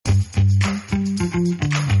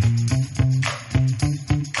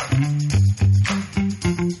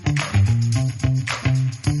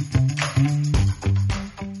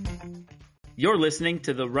You're listening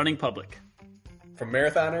to The Running Public. From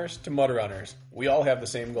marathoners to mud runners, we all have the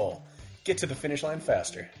same goal. Get to the finish line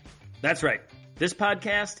faster. That's right. This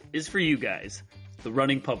podcast is for you guys, The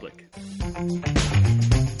Running Public.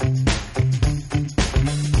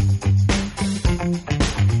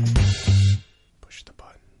 Push the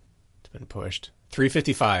button. It's been pushed.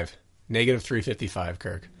 355. Negative 355,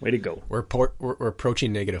 Kirk. Way to go. We're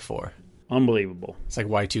approaching -4. Unbelievable. It's like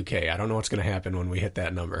Y2K. I don't know what's going to happen when we hit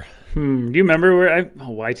that number. Do you remember where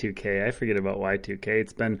Y2K? I forget about Y2K.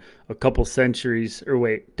 It's been a couple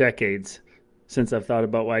decades since I've thought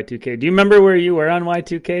about Y2K. Do you remember where you were on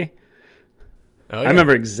Y2K? Oh, yeah. I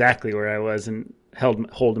remember exactly where I was and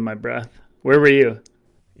holding my breath. Where were you?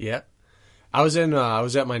 Yeah. I was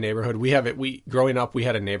at my neighborhood. Growing up, we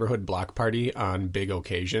had a neighborhood block party on big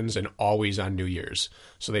occasions and always on New Year's.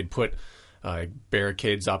 So they'd put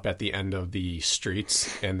barricades up at the end of the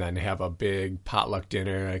streets and then have a big potluck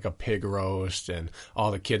dinner, like a pig roast, and all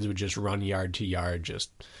the kids would just run yard to yard, just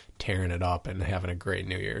tearing it up and having a great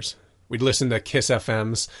New Year's. We'd listen to Kiss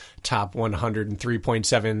FM's top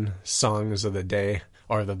 103.7 songs of the day,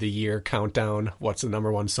 or the year countdown. What's the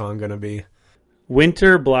number one song going to be?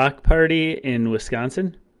 Winter block party in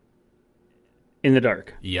Wisconsin? In the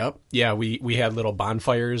dark. Yep. Yeah, we had little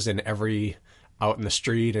bonfires out in the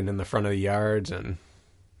street and in the front of the yards, and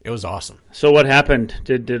it was awesome. So what happened?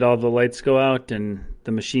 Did all the lights go out and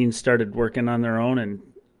the machines started working on their own and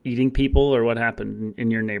eating people, or what happened in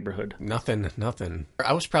your neighborhood? Nothing.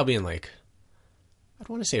 I was probably in I'd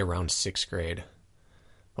want to say around 6th grade.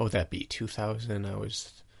 What would that be? 2000?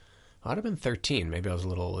 I'd have been 13. Maybe I was a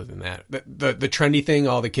little older than that. The trendy thing,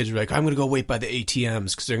 all the kids were like, I'm going to go wait by the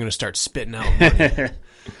ATMs because they're going to start spitting out money.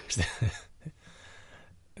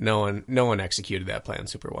 No one executed that plan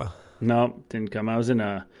super well. No, didn't come. I was in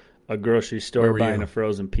a grocery store buying you? a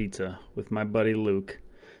frozen pizza with my buddy Luke,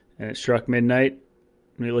 and it struck midnight.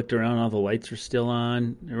 We looked around, all the lights were still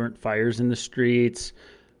on. There weren't fires in the streets.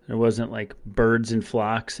 There wasn't like birds in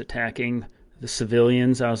flocks attacking the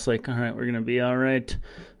civilians. I was like, all right, we're going to be all right.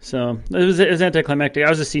 So it was anticlimactic. I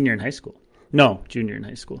was a senior in high school. No, junior in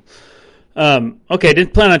high school. Okay,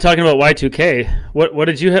 didn't plan on talking about Y2K. What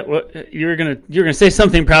did you what you were gonna say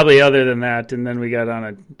something probably other than that, and then we got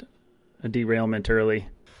on a derailment early.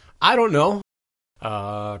 I don't know.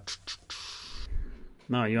 No,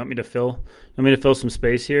 you want me to fill some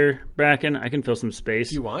space here, Bracken? I can fill some space.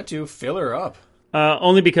 If you want to, fill her up.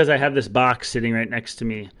 Only because I have this box sitting right next to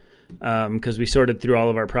me. Because we sorted through all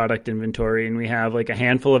of our product inventory, and we have like a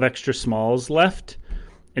handful of extra smalls left,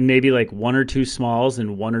 and maybe like 1 or 2 smalls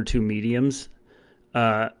and 1 or 2 mediums.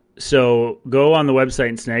 So go on the website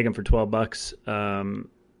and snag them for $12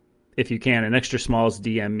 if you can. And extra smalls,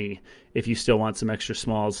 DM me if you still want some extra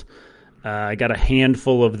smalls. I got a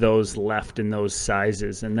handful of those left in those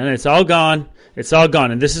sizes, and then it's all gone. It's all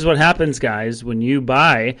gone. And this is what happens, guys, when you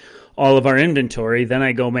buy all of our inventory. Then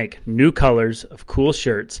I go make new colors of cool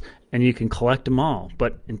shirts, and you can collect them all.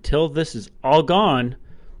 But until this is all gone,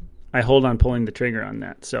 I hold on pulling the trigger on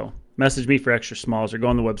that. So message me for extra smalls, or go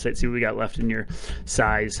on the website, see what we got left in your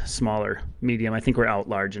size, smaller, medium. I think we're out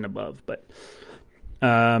large and above. But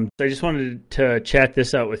I just wanted to chat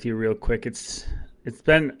this out with you real quick. I've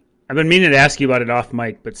been meaning to ask you about it off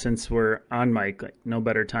mic, but since we're on mic, no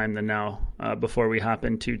better time than now before we hop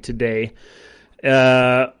into today.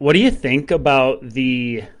 What do you think about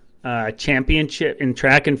the championship in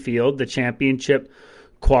track and field, the championship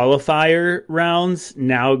qualifier rounds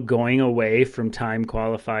now going away from time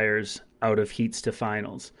qualifiers out of heats to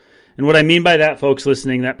finals? And what I mean by that, folks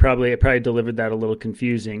listening, I probably delivered that a little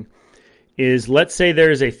confusing, is let's say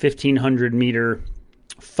there's a 1,500 meter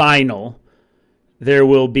final. There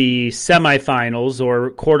will be semifinals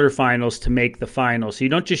or quarterfinals to make the final. So you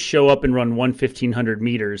don't just show up and run 1,500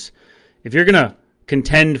 meters. If you're going to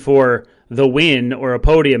contend for the win or a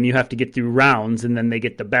podium, you have to get through rounds, and then they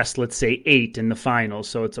get the best, let's say 8 in the finals.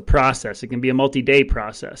 So it's a process. It can be a multi-day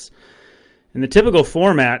process. And the typical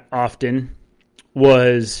format often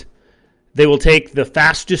was they will take the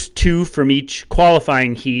fastest 2 from each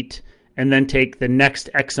qualifying heat and then take the next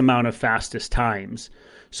X amount of fastest times.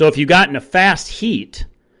 So if you got in a fast heat,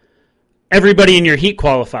 everybody in your heat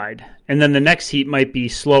qualified, and then the next heat might be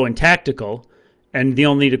slow and tactical, and the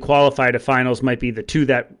only to qualify to finals might be the 2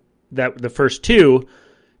 that the first 2,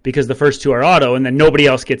 because the first 2 are auto, and then nobody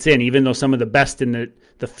else gets in, even though some of the best in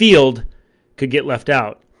the field could get left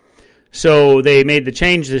out. So they made the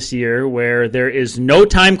change this year where there is no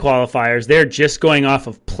time qualifiers. They're just going off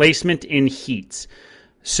of placement in heats.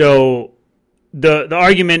 So the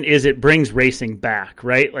argument is it brings racing back,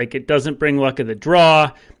 right? Like, it doesn't bring luck of the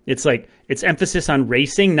draw. It's like it's emphasis on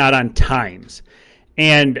racing, not on times.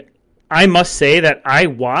 And I must say that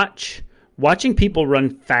watching people run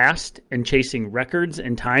fast and chasing records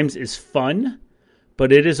and times is fun,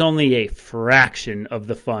 but it is only a fraction of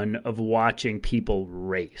the fun of watching people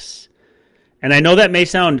race. And I know that may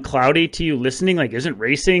sound cloudy to you listening, like isn't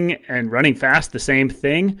racing and running fast the same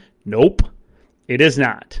thing? Nope, it is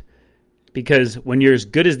not. Because when you're as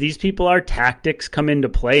good as these people are, tactics come into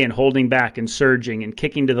play, and holding back and surging and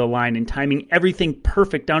kicking to the line and timing everything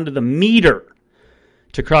perfect down to the meter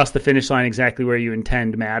to cross the finish line exactly where you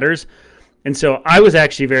intend matters. And so I was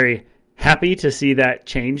actually very happy to see that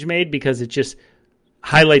change made, because it just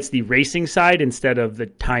highlights the racing side instead of the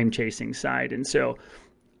time chasing side. And so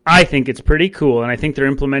I think it's pretty cool, and I think they're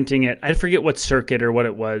implementing it. I forget what circuit or what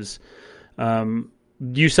it was.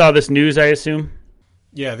 You saw this news, I assume?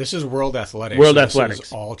 Yeah, this is World Athletics. World so Athletics. This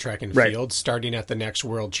is all track and Right. field. Starting at the next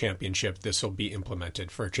World Championship, this will be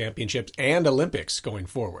implemented for championships and Olympics going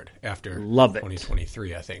forward after Love it.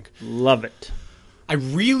 2023, I think. Love it. I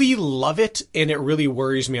really love it, and it really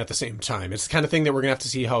worries me at the same time. It's the kind of thing that we're going to have to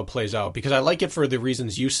see how it plays out, because I like it for the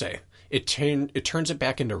reasons you say. It turns it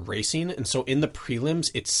back into racing, and so in the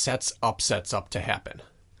prelims, it sets upsets up to happen.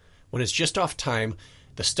 When it's just off time,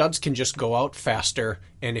 the studs can just go out faster,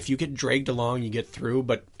 and if you get dragged along, you get through,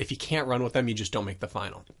 but if you can't run with them, you just don't make the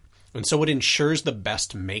final. And so it ensures the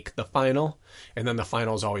best make the final, and then the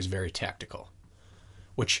final is always very tactical,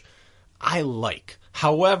 which I like.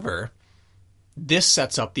 However, this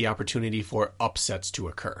sets up the opportunity for upsets to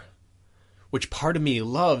occur, which part of me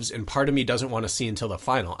loves and part of me doesn't want to see until the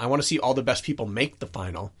final. I want to see all the best people make the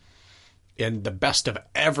final and the best of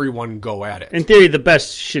everyone go at it. In theory, the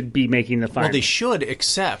best should be making the final. Well, they should,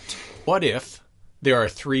 except what if there are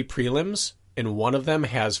 3 prelims and one of them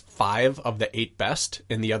has 5 of the 8 best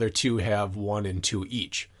and the other 2 have 1 and 2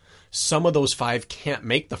 each? Some of those 5 can't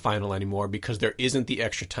make the final anymore because there isn't the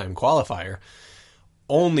extra time qualifier.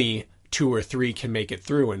 Only 2 or 3 can make it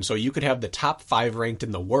through, and so you could have the top 5 ranked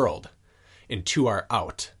in the world and 2 are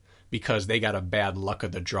out because they got a bad luck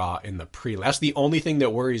of the draw in the prelim. That's the only thing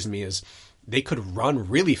that worries me, is they could run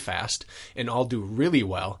really fast and all do really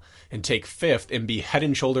well and take 5th and be head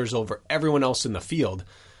and shoulders over everyone else in the field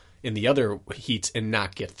in the other heats and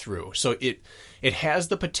not get through. So it has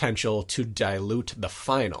the potential to dilute the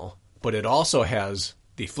final, but it also has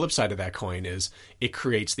the flip side of that coin, is it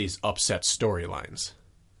creates these upset storylines.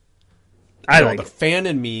 The fan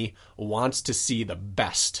in me wants to see the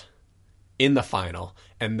best in the final,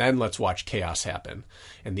 and then let's watch chaos happen.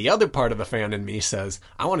 And the other part of the fan in me says,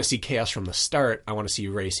 I want to see chaos from the start. I want to see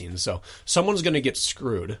racing. So someone's going to get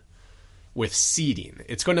screwed with seeding.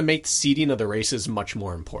 It's going to make seeding of the races much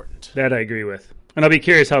more important. That I agree with. And I'll be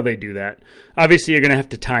curious how they do that. Obviously, you're going to have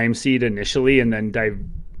to time seed initially and then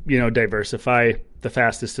diversify the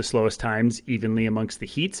fastest to slowest times evenly amongst the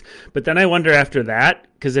heats. But then I wonder after that,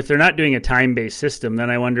 because if they're not doing a time-based system,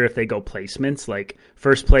 then I wonder if they go placements, like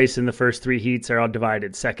first place in the first 3 heats are all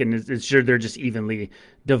divided. Second, it's sure they're just evenly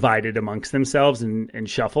divided amongst themselves and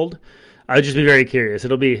shuffled. I'd just be very curious.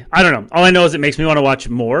 It'll be, I don't know. All I know is it makes me want to watch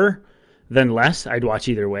more than less. I'd watch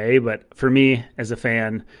either way. But for me, as a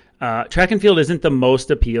fan, track and field isn't the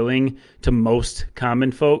most appealing to most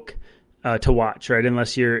common folk to watch, right?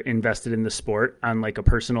 Unless you're invested in the sport on like a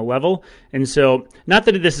personal level. And so not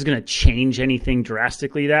that this is going to change anything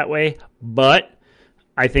drastically that way, but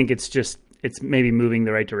I think it's maybe moving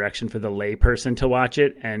the right direction for the lay person to watch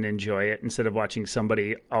it and enjoy it instead of watching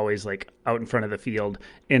somebody always like out in front of the field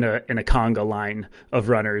in a conga line of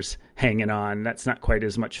runners hanging on. That's not quite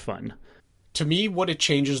as much fun. To me, what it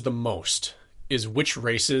changes the most is which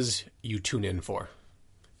races you tune in for.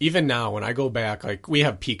 Even now, when I go back, like we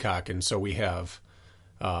have Peacock, and so we have,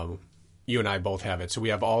 you and I both have it. So we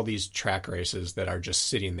have all these track races that are just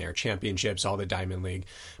sitting there, championships, all the Diamond League.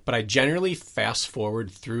 But I generally fast forward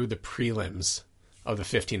through the prelims of the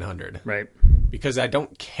 1500. Right. Because I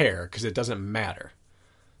don't care, because it doesn't matter.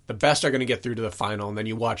 The best are going to get through to the final, and then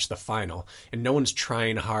you watch the final. And no one's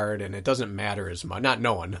trying hard, and it doesn't matter as much. Not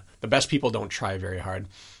no one. The best people don't try very hard.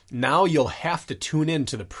 Now you'll have to tune in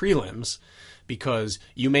to the prelims, because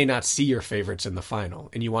you may not see your favorites in the final,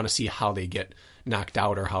 and you want to see how they get knocked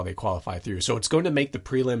out or how they qualify through. So it's going to make the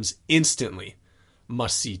prelims instantly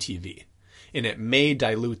must-see TV. And it may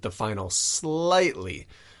dilute the final slightly,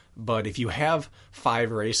 but if you have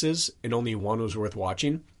 5 races and only one was worth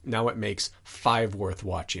watching, now it makes 5 worth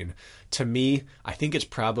watching. To me, I think it's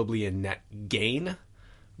probably a net gain,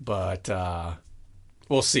 but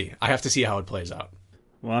we'll see. I have to see how it plays out.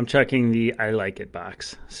 Well, I'm checking the I like it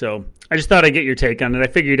box. So I just thought I'd get your take on it.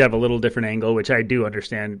 I figured you'd have a little different angle, which I do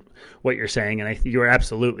understand what you're saying. And you're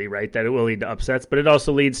absolutely right that it will lead to upsets, but it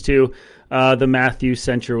also leads to the Matthew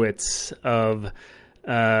Centrowitz of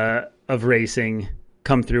of racing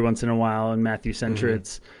come through once in a while, and Matthew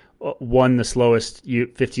Centritz won the slowest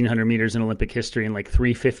 1,500 meters in Olympic history in like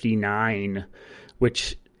 3:59,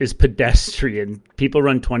 which is pedestrian. People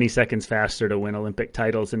run 20 seconds faster to win Olympic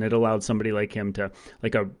titles, and it allowed somebody like him to,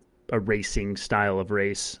 like a racing style of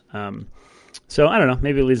race. So I don't know,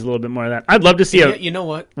 maybe it leaves a little bit more of that. I'd love to see you know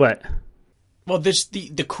what? What? Well,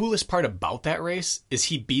 the coolest part about that race is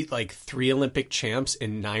he beat like 3 Olympic champs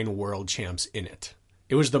and 9 world champs in it.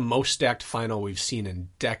 It was the most stacked final we've seen in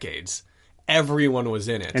decades. Everyone was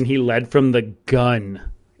in it. And he led from the gun.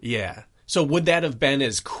 Yeah. So would that have been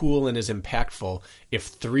as cool and as impactful if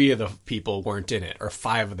 3 of the people weren't in it, or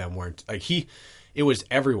 5 of them weren't? Like it was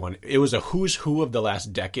everyone. It was a who's who of the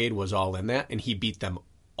last decade was all in that, and he beat them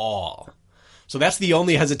all. So that's the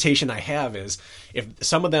only hesitation I have, is if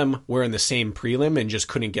some of them were in the same prelim and just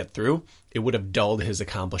couldn't get through, it would have dulled his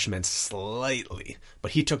accomplishments slightly.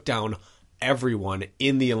 But he took down everyone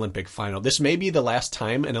in the Olympic final. This may be the last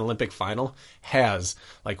time an Olympic final has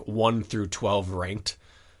like 1 through 12 ranked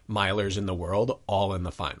milers in the world all in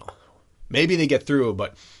the final. Maybe they get through,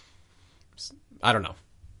 but I don't know.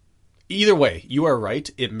 Either way, you are right.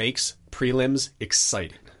 It makes prelims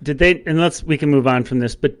exciting. Did they? And we can move on from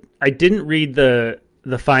this, but I didn't read the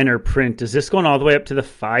finer print. Is this going all the way up to the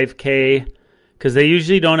 5K? Because they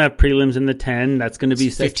usually don't have prelims in the 10. That's going to be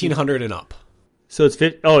 1,500 and up. So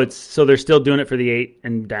so they're still doing it for the 8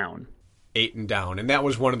 and down. 8 and down, and that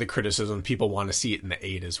was one of the criticisms. People want to see it in the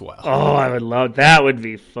 8 as well. Oh, I would love that. Would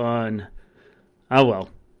be fun. Oh well,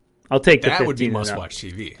 I'll take the 15. That would be must-watch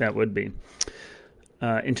TV. That would be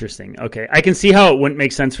interesting. Okay, I can see how it wouldn't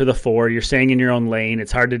make sense for the 4. You're staying in your own lane.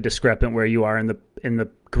 It's hard to discrepant where you are in the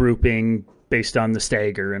grouping based on the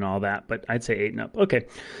stagger and all that. But I'd say 8 and up. Okay.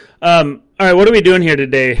 All right. What are we doing here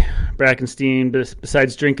today, Brackenstein?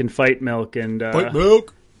 Besides drinking fight milk and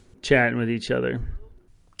chatting with each other.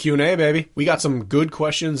 Q&A, baby. We got some good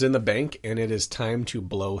questions in the bank, and it is time to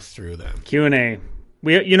blow through them. Q&A.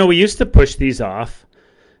 We used to push these off,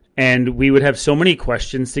 and we would have so many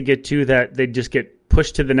questions to get to that they'd just get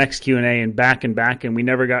pushed to the next Q&A and back, and we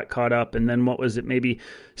never got caught up. And then what was it, maybe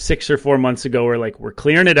 6 or 4 months ago, we're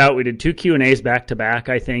clearing it out. We did 2 Q&As back to back,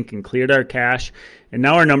 I think, and cleared our cache. And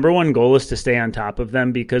now our number one goal is to stay on top of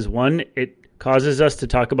them because, one, it causes us to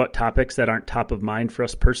talk about topics that aren't top of mind for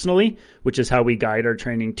us personally, which is how we guide our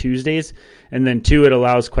training Tuesdays. And then 2, it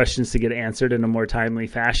allows questions to get answered in a more timely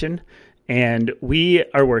fashion. And we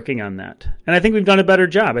are working on that. And I think we've done a better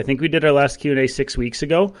job. I think we did our last Q&A 6 weeks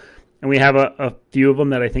ago, and we have a few of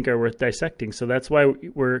them that I think are worth dissecting. So that's why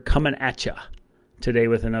we're coming at you today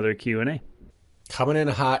with another Q&A. Coming in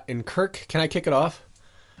hot. And Kirk, can I kick it off?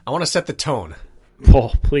 I want to set the tone.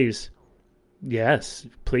 Oh, please. Yes,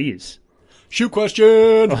 please. Shoot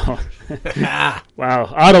question. Oh.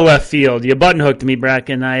 Wow. Out of left field. You button hooked me,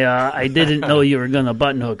 Bracken. I didn't know you were going to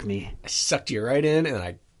button hook me. I sucked you right in and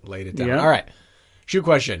I laid it down. Yep. All right. Shoot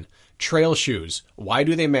question. Trail shoes. Why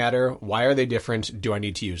do they matter? Why are they different? Do I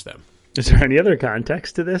need to use them? Is there any other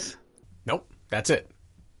context to this? Nope. That's it.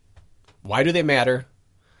 Why do they matter?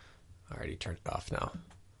 I already turned it off now.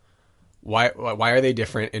 Why are they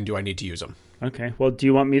different and do I need to use them? Okay. Well, do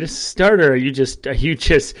you want me to start, or are you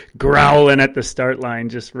just growling at the start line,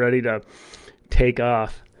 just ready to take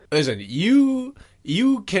off? Listen, you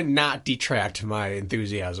cannot detract my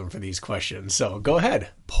enthusiasm for these questions. So go ahead,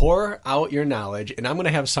 pour out your knowledge, and I'm going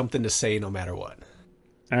to have something to say no matter what.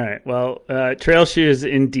 All right. Well, trail shoes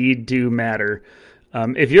indeed do matter.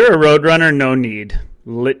 If you're a road runner, no need.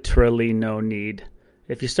 Literally no need.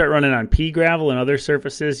 If you start running on pea gravel and other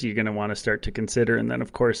surfaces, you're going to want to start to consider. And then,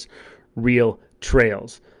 of course, real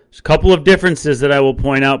trails. There's a couple of differences that I will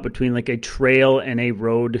point out between like a trail and a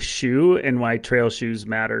road shoe and why trail shoes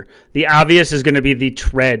matter. The obvious is going to be the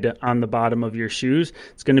tread on the bottom of your shoes.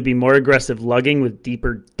 It's going to be more aggressive lugging with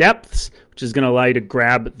deeper depths, which is going to allow you to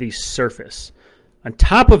grab the surface. On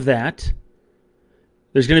top of that,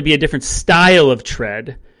 there's going to be a different style of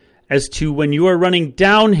tread as to when you are running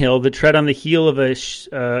downhill, the tread on the heel of a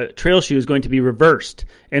trail shoe is going to be reversed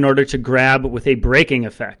in order to grab with a braking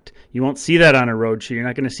effect. You won't see that on a road shoe. You're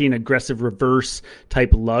not going to see an aggressive reverse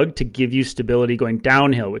type lug to give you stability going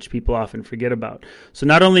downhill, which people often forget about. So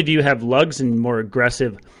not only do you have lugs and more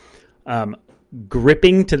aggressive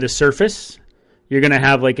gripping to the surface, you're going to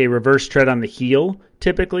have like a reverse tread on the heel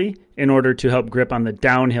typically in order to help grip on the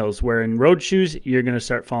downhills, where in road shoes, you're going to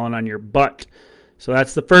start falling on your butt. So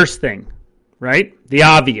that's the first thing, right? The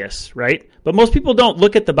obvious, right? But most people don't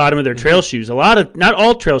look at the bottom of their trail shoes. Not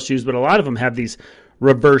all trail shoes, but a lot of them have these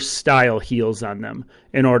reverse style heels on them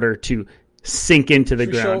in order to sink into the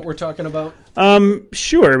ground. Sure what we're talking about?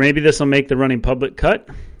 Sure. Maybe this will make the running public cut.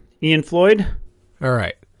 Ian Floyd? All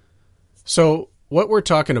right. So what we're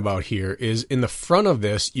talking about here is in the front of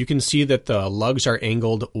this, you can see that the lugs are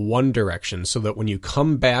angled one direction so that when you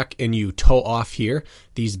come back and you toe off here,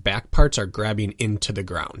 these back parts are grabbing into the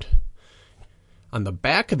ground. On the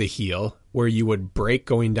back of the heel, where you would brake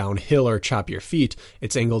going downhill or chop your feet,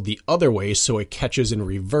 it's angled the other way so it catches in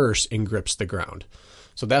reverse and grips the ground.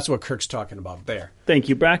 So that's what Kirk's talking about there. Thank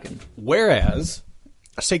you, Bracken. Whereas,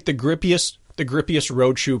 let's take the grippiest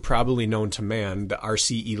road shoe probably known to man, the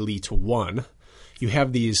RC Elite 1. You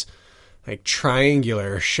have these like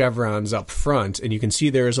triangular chevrons up front, and you can see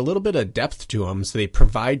there is a little bit of depth to them, so they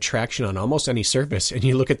provide traction on almost any surface. And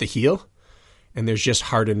you look at the heel, and there's just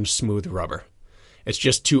hardened, smooth rubber. It's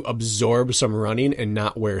just to absorb some running and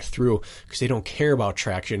not wear through because they don't care about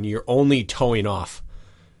traction. You're only towing off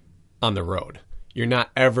on the road. You're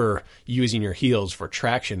not ever using your heels for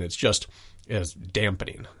traction. It's just as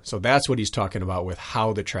dampening. So that's what he's talking about with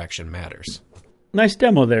how the traction matters. Nice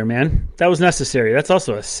demo there, man. That was necessary. That's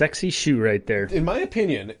also a sexy shoe right there. In my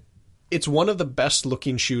opinion, it's one of the best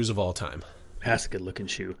looking shoes of all time. That's a good looking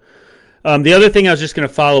shoe. The other thing I was just going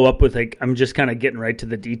to follow up with, like, I'm just kind of getting right to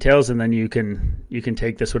the details, and then you can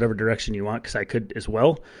take this whatever direction you want, because I could as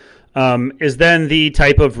well. Is then the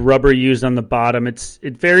type of rubber used on the bottom. It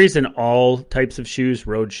varies in all types of shoes: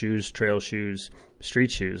 road shoes, trail shoes,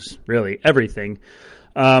 street shoes, really everything.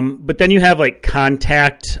 But then you have like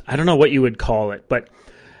contact. I don't know what you would call it, but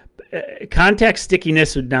contact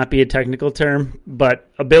stickiness would not be a technical term,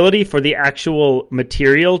 but ability for the actual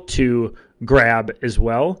material to grab as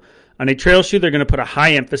well. On a trail shoe, they're going to put a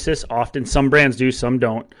high emphasis, often some brands do, some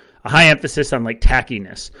don't, a high emphasis on like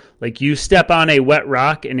tackiness. Like you step on a wet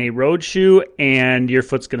rock in a road shoe and your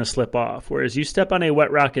foot's going to slip off. Whereas you step on a wet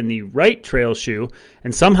rock in the right trail shoe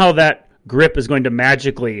and somehow that grip is going to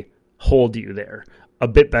magically hold you there a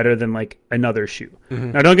bit better than like another shoe.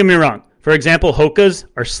 Mm-hmm. Now, don't get me wrong. For example, Hokas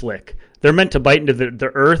are slick. They're meant to bite into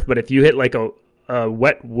the earth, but if you hit like a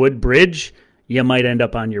wet wood bridge, you might end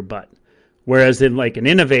up on your butt. Whereas in like an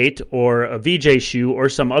Innovate or a VJ shoe or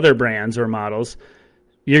some other brands or models,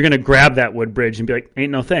 you're going to grab that wood bridge and be like,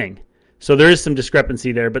 ain't no thing. So there is some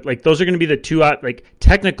discrepancy there, but like those are going to be the two like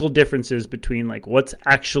technical differences between like what's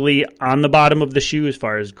actually on the bottom of the shoe as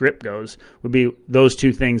far as grip goes. Would be those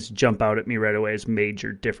two things jump out at me right away as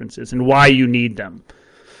major differences and why you need them.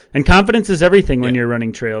 And confidence is everything when you're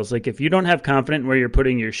running trails. Like if you don't have confidence where you're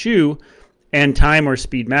putting your shoe and time or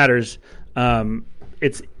speed matters,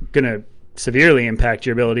 it's going to severely impact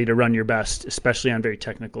your ability to run your best, especially on very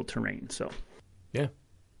technical terrain. So,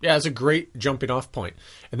 yeah, it's a great jumping off point.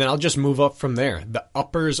 And then I'll just move up from there. The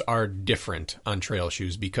uppers are different on trail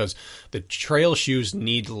shoes because the trail shoes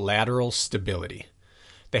need lateral stability.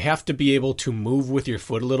 They have to be able to move with your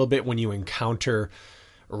foot a little bit when you encounter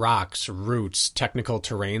rocks, roots, technical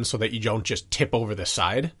terrain so that you don't just tip over the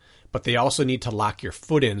side. But they also need to lock your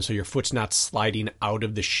foot in so your foot's not sliding out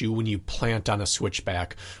of the shoe when you plant on a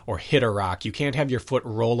switchback or hit a rock. You can't have your foot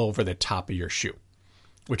roll over the top of your shoe,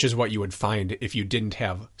 which is what you would find if you didn't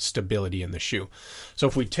have stability in the shoe. So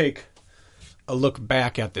if we take a look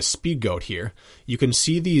back at the Speed Goat here, you can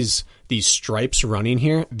see these stripes running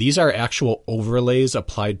here. These are actual overlays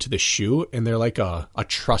applied to the shoe, and they're like a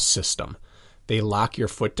truss system. They lock your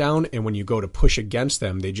foot down, and when you go to push against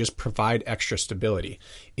them, they just provide extra stability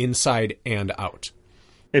inside and out.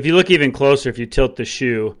 If you look even closer, if you tilt the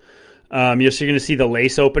shoe, you're going to see the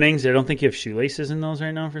lace openings. I don't think you have shoelaces in those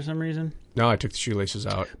right now for some reason. No, I took the shoelaces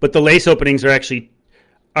out. But the lace openings are actually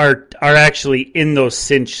in those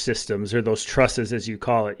cinch systems or those trusses, as you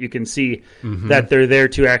call it. You can see that they're there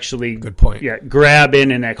to actually good point. Yeah, grab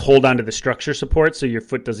in and hold onto the structure support so your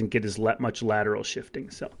foot doesn't get as much lateral shifting.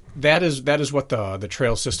 So that is what the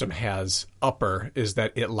trail system has upper, is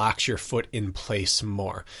that it locks your foot in place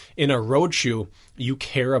more. In a road shoe, you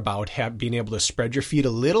care about being able to spread your feet a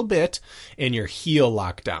little bit and your heel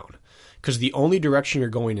locked down, because the only direction you're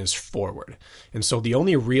going is forward. And so the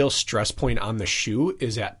only real stress point on the shoe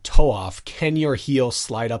is at toe off. Can your heel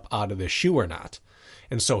slide up out of the shoe or not?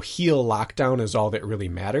 And so heel lockdown is all that really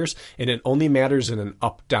matters, and it only matters in an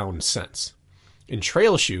up-down sense. In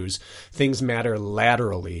trail shoes, things matter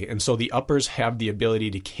laterally, and so the uppers have the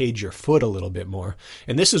ability to cage your foot a little bit more.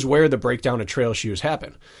 And this is where the breakdown of trail shoes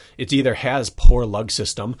happen. It either has poor lug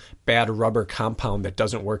system, bad rubber compound that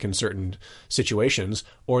doesn't work in certain situations,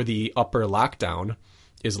 or the upper lockdown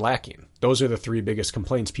is lacking. Those are the three biggest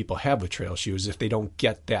complaints people have with trail shoes if they don't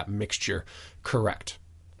get that mixture correct.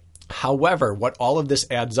 However, what all of this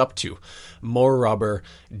adds up to, more rubber,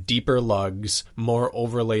 deeper lugs, more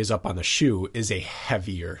overlays up on the shoe, is a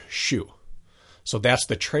heavier shoe. So that's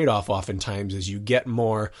the trade-off oftentimes, is you get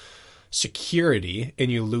more security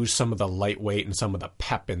and you lose some of the lightweight and some of the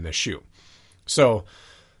pep in the shoe. So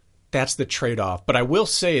that's the trade-off. But I will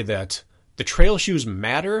say that the trail shoes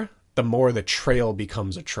matter the more the trail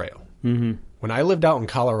becomes a trail. Mm-hmm. When I lived out in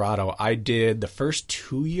Colorado, I did the first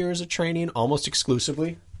 2 years of training almost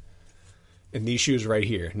exclusively in these shoes right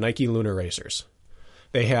here, Nike Lunar Racers.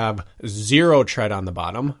 They have 0 tread on the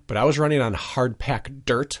bottom, but I was running on hard pack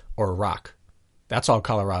dirt or rock. That's all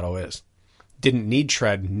Colorado is. Didn't need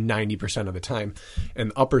tread 90% of the time.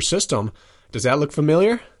 And the upper system, does that look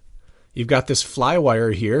familiar? You've got this fly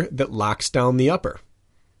wire here that locks down the upper.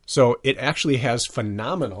 So it actually has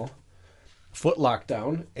phenomenal foot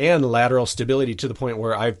lockdown and lateral stability to the point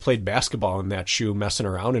where I've played basketball in that shoe messing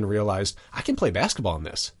around and realized I can play basketball in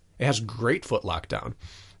this. It has great foot lockdown.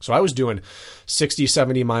 So I was doing 60,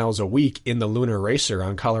 70 miles a week in the Lunar Racer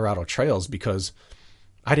on Colorado trails because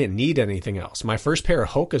I didn't need anything else. My first pair of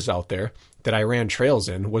Hokas out there that I ran trails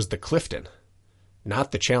in was the Clifton,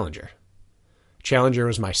 not the Challenger. Challenger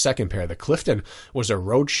was my second pair. The Clifton was a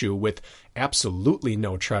road shoe with absolutely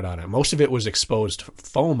no tread on it. Most of it was exposed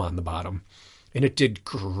foam on the bottom. And it did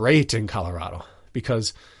great in Colorado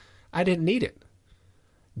because I didn't need it.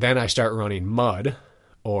 Then I start running mud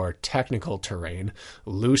or technical terrain,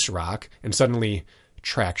 loose rock, and suddenly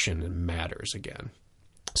traction matters again.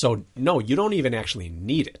 So no, you don't even actually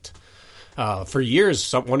need it. For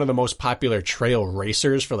years, one of the most popular trail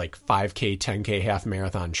racers for like 5K, 10K, half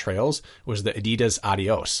marathon trails was the Adidas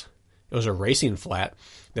Adios. It was a racing flat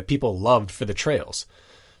that people loved for the trails.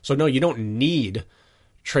 So no, you don't need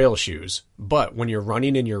trail shoes. But when you're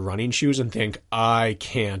running in your running shoes and think, I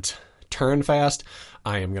can't turn fast,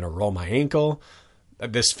 I am going to roll my ankle,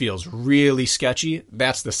 this feels really sketchy,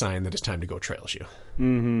 that's the sign that it's time to go trail shoe.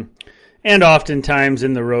 Mm-hmm. And oftentimes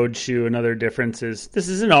in the road shoe, another difference is, this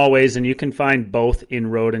isn't always, and you can find both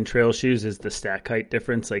in road and trail shoes, is the stack height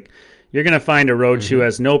difference. Like, you're going to find a road shoe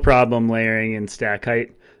has no problem layering in stack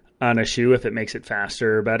height on a shoe if it makes it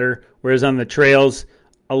faster or better. Whereas on the trails,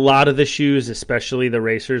 a lot of the shoes, especially the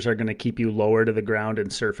racers, are going to keep you lower to the ground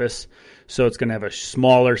and surface. So it's going to have a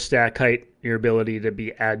smaller stack height, your ability to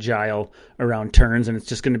be agile around turns, and it's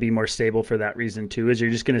just going to be more stable for that reason too, is you're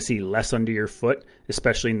just going to see less under your foot,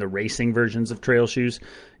 especially in the racing versions of trail shoes.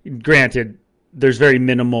 Granted, there's very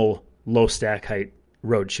minimal low stack height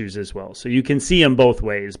road shoes as well. So you can see them both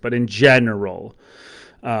ways, but in general,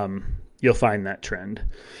 you'll find that trend.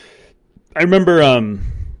 I remember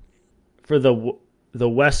for the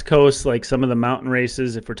West Coast, like some of the mountain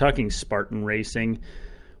races, if we're talking Spartan racing,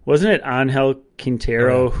 wasn't it Angel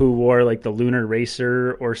Quintero who wore like the Lunar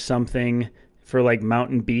Racer or something for like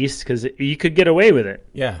Mountain Beast? Because you could get away with it.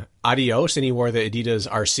 Yeah, Adios, and he wore the Adidas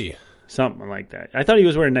RC. Something like that. I thought he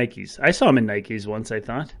was wearing Nikes. I saw him in Nikes once, I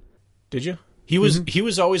thought. Did you? He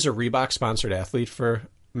was always a Reebok-sponsored athlete for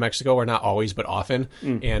Mexico, or not always, but often.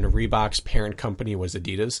 And Reebok's parent company was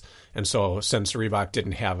Adidas. And so since Reebok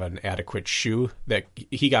didn't have an adequate shoe, that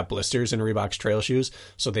he got blisters in Reebok's trail shoes,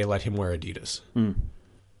 so they let him wear Adidas.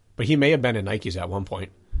 But he may have been in Nikes at one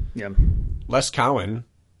point. Yeah. Les Cowan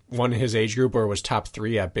won his age group or was top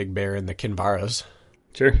 3 at Big Bear in the Kinvaras.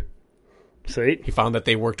 Sure. Sweet. He found that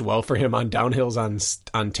they worked well for him on downhills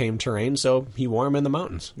on tame terrain, so he wore them in the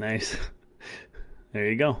mountains. Nice.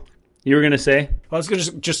 There you go. You were going to say? Well, I was going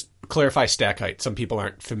to just clarify stack height. Some people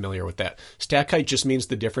aren't familiar with that. Stack height just means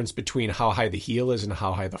the difference between how high the heel is and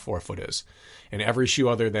how high the forefoot is. And every shoe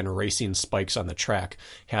other than racing spikes on the track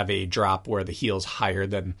have a drop where the heel's higher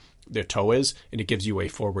than the toe is, and it gives you a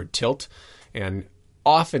forward tilt. And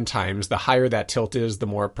oftentimes, the higher that tilt is, the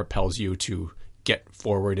more it propels you to get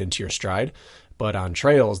forward into your stride. But on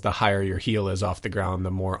trails, the higher your heel is off the ground,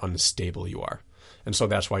 the more unstable you are. And so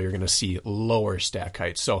that's why you're going to see lower stack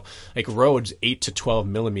heights. So like roads, 8 to 12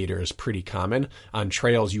 millimeters is pretty common. On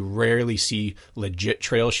trails, you rarely see legit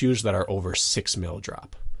trail shoes that are over 6 mil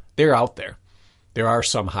drop. They're out there. There are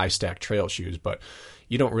some high stack trail shoes, but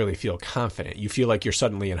you don't really feel confident. You feel like you're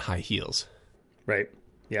suddenly in high heels. Right.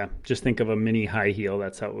 Yeah. Just think of a mini high heel.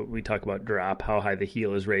 That's how we talk about drop, how high the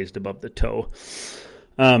heel is raised above the toe.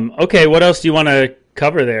 Okay. What else do you want to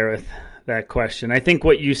cover there with that question? I think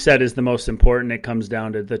what you said is the most important. It comes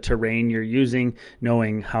down to the terrain you're using,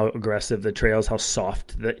 knowing how aggressive the trails, how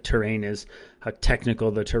soft the terrain is, how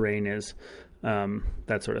technical the terrain is,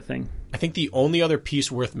 that sort of thing. I think the only other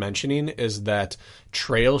piece worth mentioning is that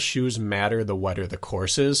trail shoes matter the wetter the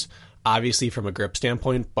course is, obviously from a grip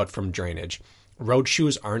standpoint, but from drainage. Road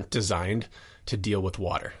shoes aren't designed to deal with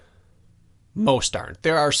water. Most aren't.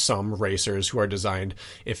 There are some racers who are designed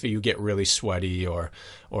if you get really sweaty or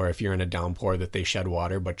if you're in a downpour that they shed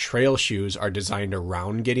water, but trail shoes are designed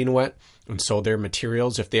around getting wet. And so their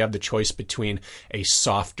materials, if they have the choice between a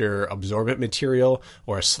softer absorbent material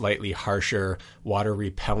or a slightly harsher water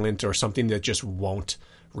repellent or something that just won't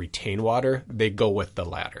retain water, they go with the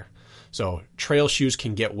latter. So trail shoes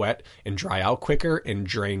can get wet and dry out quicker and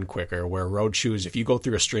drain quicker, where road shoes, if you go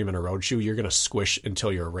through a stream in a road shoe, you're going to squish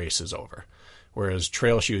until your race is over. Whereas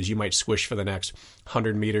trail shoes, you might squish for the next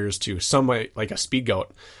 100 meters to some way, like a speed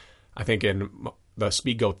goat. I think in the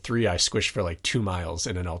speed goat 3, I squished for like 2 miles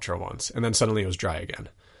in an ultra once, and then suddenly it was dry again.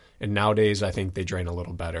 And nowadays, I think they drain a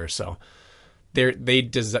little better. So they're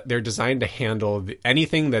designed to handle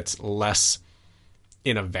anything that's less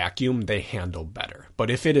in a vacuum, they handle better. But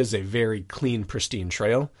if it is a very clean, pristine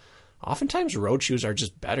trail, oftentimes road shoes are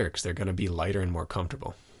just better because they're going to be lighter and more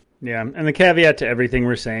comfortable. Yeah, and the caveat to everything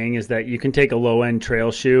we're saying is that you can take a low-end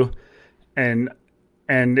trail shoe and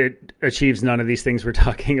it achieves none of these things we're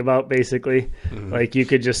talking about, basically. Mm-hmm. Like, you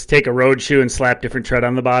could just take a road shoe and slap different tread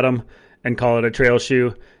on the bottom and call it a trail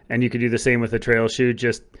shoe, and you could do the same with a trail shoe.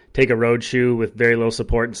 Just take a road shoe with very low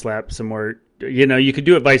support and slap some more. You could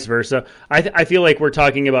do it vice versa. I feel like we're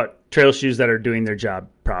talking about trail shoes that are doing their job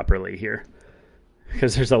properly here,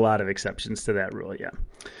 because there's a lot of exceptions to that rule, yeah.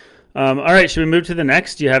 All right, should we move to the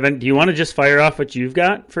next? Do you want to just fire off what you've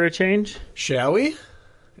got for a change? Shall we?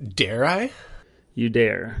 Dare I? You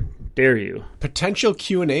dare. Dare you. Potential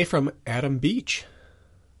Q&A from Adam Beach.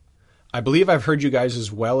 I believe I've heard you guys,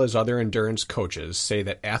 as well as other endurance coaches, say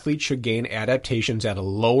that athletes should gain adaptations at a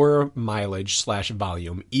lower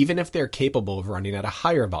mileage/volume, even if they're capable of running at a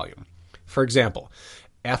higher volume. For example,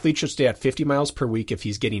 athletes should stay at 50 miles per week if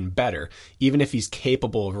he's getting better, even if he's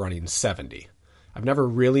capable of running 70. I've never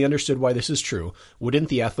really understood why this is true. Wouldn't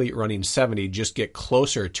the athlete running 70 just get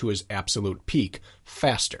closer to his absolute peak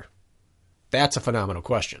faster? That's a phenomenal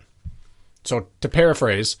question. So to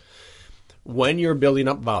paraphrase, when you're building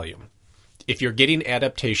up volume, if you're getting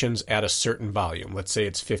adaptations at a certain volume, let's say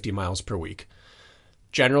it's 50 miles per week,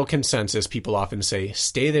 general consensus, people often say,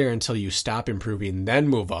 stay there until you stop improving, then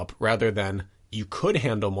move up, rather than you could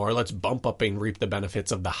handle more, let's bump up and reap the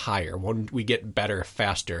benefits of the higher when we get better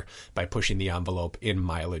faster by pushing the envelope in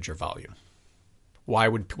mileage or volume. Why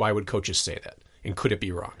would coaches say that? And could it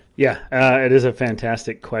be wrong? Yeah, it is a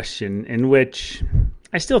fantastic question, in which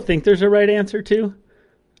I still think there's a right answer to.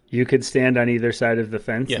 You could stand on either side of the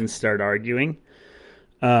fence and start arguing.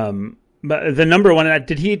 But the number one,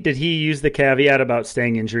 did he use the caveat about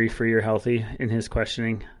staying injury-free or healthy in his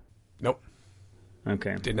questioning? Nope.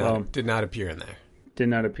 Okay. Did not appear in there. Did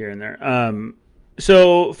not appear in there.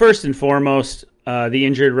 So first and foremost, the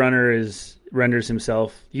injured runner renders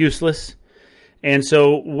himself useless. And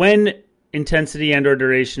so when intensity and or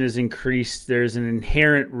duration is increased, there's an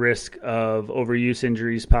inherent risk of overuse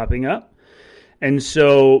injuries popping up. And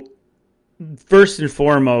so first and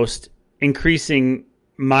foremost, increasing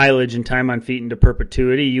mileage and time on feet into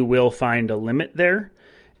perpetuity, you will find a limit there.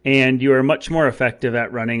 And you are much more effective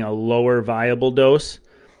at running a lower viable dose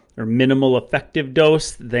or minimal effective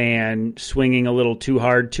dose than swinging a little too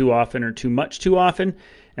hard too often or too much too often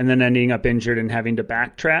and then ending up injured and having to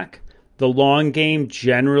backtrack. The long game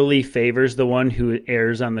generally favors the one who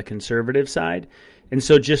errs on the conservative side. And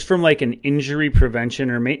so just from like an injury prevention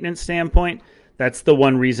or maintenance standpoint, that's the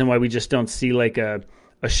one reason why we just don't see like a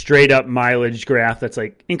straight up mileage graph that's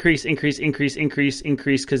like increase,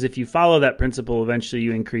 because if you follow that principle, eventually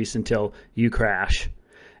you increase until you crash.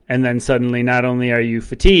 And then suddenly not only are you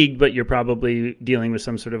fatigued, but you're probably dealing with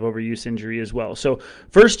some sort of overuse injury as well. So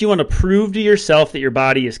first you want to prove to yourself that your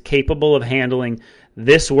body is capable of handling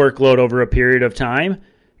this workload over a period of time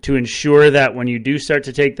to ensure that when you do start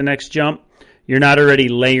to take the next jump, you're not already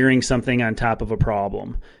layering something on top of a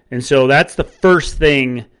problem. And so that's the first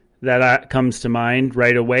thing that comes to mind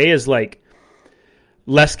right away is like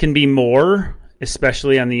less can be more,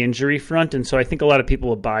 especially on the injury front. And so I think a lot of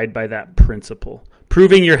people abide by that principle.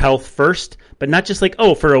 Proving your health first, but not just like,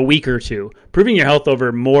 for a week or two. Proving your health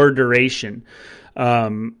over more duration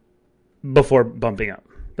before bumping up.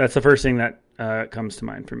 That's the first thing that comes to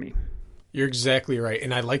mind for me. You're exactly right.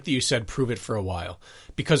 And I like that you said prove it for a while.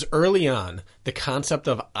 Because early on, the concept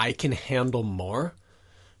of I can handle more,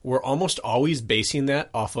 we're almost always basing that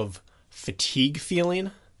off of fatigue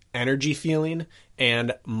feeling, energy feeling,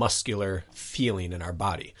 and muscular feeling in our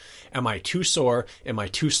body. Am I too sore? Am I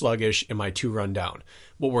too sluggish? Am I too run down?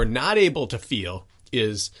 What we're not able to feel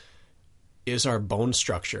is our bone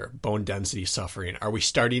structure, bone density suffering? Are we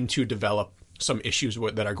starting to develop some issues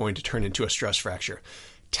that are going to turn into a stress fracture?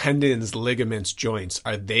 tendons, ligaments, joints,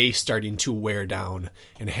 are they starting to wear down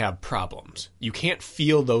and have problems? You can't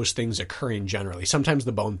feel those things occurring generally. Sometimes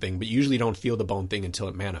the bone thing, but usually don't feel the bone thing until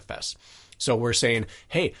it manifests. So we're saying,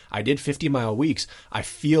 hey, I did 50-mile weeks. I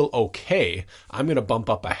feel okay. I'm going to bump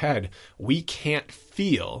up ahead. We can't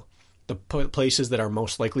feel the places that are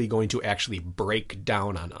most likely going to actually break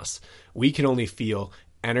down on us. We can only feel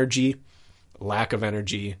energy, lack of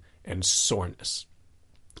energy, and soreness.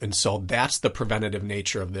 And so that's the preventative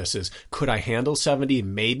nature of this is, could I handle 70?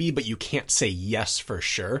 Maybe, but you can't say yes for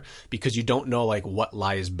sure because you don't know like what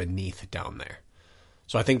lies beneath down there.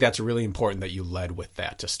 So I think that's really important that you led with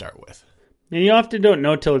that to start with. And you often don't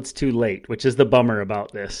know till it's too late, which is the bummer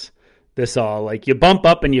about this all. Like you bump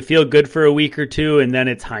up and you feel good for a week or two and then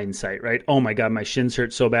it's hindsight, right? Oh my God, my shins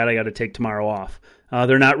hurt so bad I got to take tomorrow off.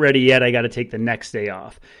 They're not ready yet. I got to take the next day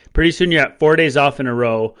off. Pretty soon you're at 4 days off in a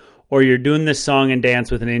row, or you're doing this song and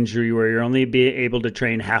dance with an injury where you're only able to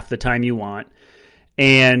train half the time you want.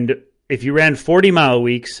 And if you ran 40-mile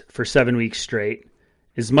weeks for 7 weeks straight,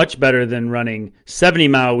 is much better than running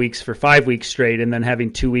 70-mile weeks for 5 weeks straight and then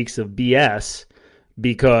having 2 weeks of BS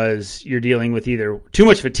because you're dealing with either too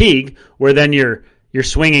much fatigue, where then you're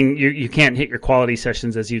swinging, you can't hit your quality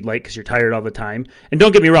sessions as you'd like because you're tired all the time. And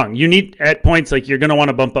don't get me wrong, you need at points like you're going to want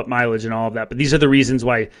to bump up mileage and all of that, but these are the reasons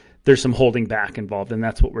why there's some holding back involved, and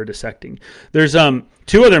that's what we're dissecting. There's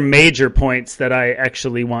two other major points that I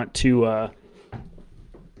actually want to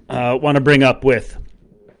bring up with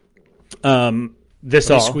this.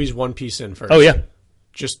 Let me squeeze one piece in first. Oh yeah,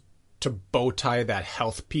 just to bow tie that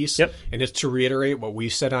health piece. Yep. And just to reiterate what we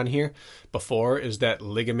said on here before is that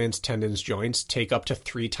ligaments, tendons, joints take up to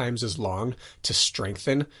 3 times as long to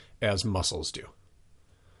strengthen as muscles do.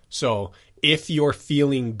 So if you're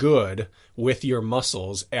feeling good with your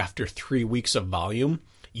muscles after 3 weeks of volume,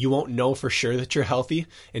 you won't know for sure that you're healthy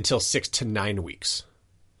until 6 to 9 weeks.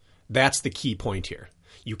 That's the key point here.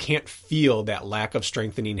 You can't feel that lack of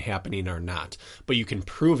strengthening happening or not, but you can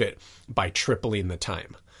prove it by tripling the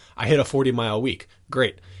time. I hit a 40-mile week.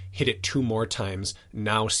 Great. Hit it 2 more times.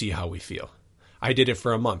 Now see how we feel. I did it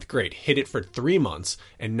for a month. Great. Hit it for 3 months,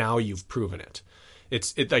 and now you've proven it.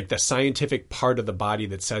 It's like the scientific part of the body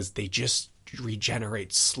that says they just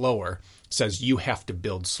regenerate slower, says you have to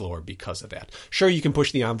build slower because of that. Sure, you can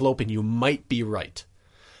push the envelope, and you might be right.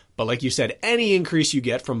 But like you said, any increase you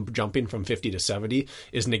get from jumping from 50 to 70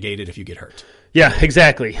 is negated if you get hurt. Yeah,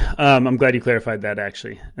 exactly. I'm glad you clarified that,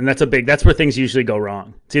 actually. And that's where things usually go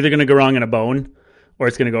wrong. It's either going to go wrong in a bone or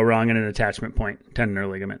it's going to go wrong in an attachment point, tendon or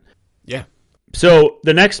ligament. Yeah. So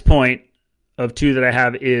the next point of 2 that I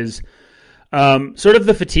have is sort of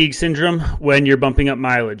the fatigue syndrome when you're bumping up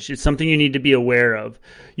mileage. It's something you need to be aware of.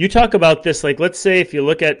 You talk about this, like let's say if you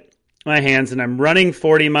look at my hands and I'm running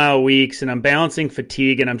 40-mile weeks and I'm balancing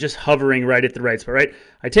fatigue and I'm just hovering right at the right spot, right?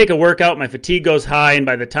 I take a workout, my fatigue goes high, and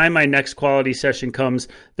by the time my next quality session comes,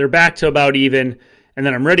 they're back to about even, and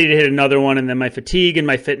then I'm ready to hit another one, and then my fatigue and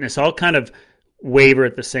my fitness all kind of waver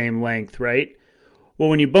at the same length, right? Well,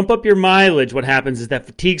 when you bump up your mileage, what happens is that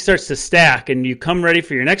fatigue starts to stack and you come ready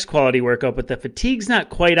for your next quality workout, but the fatigue's not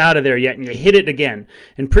quite out of there yet and you hit it again.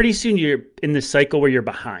 And pretty soon you're in this cycle where you're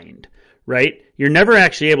behind, right? You're never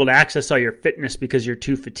actually able to access all your fitness because you're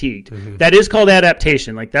too fatigued. Mm-hmm. That is called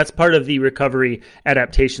adaptation. Like that's part of the recovery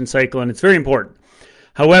adaptation cycle and it's very important.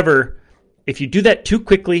 However, if you do that too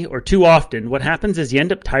quickly or too often, what happens is you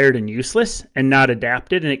end up tired and useless and not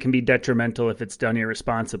adapted, and it can be detrimental if it's done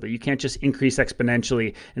irresponsibly. You can't just increase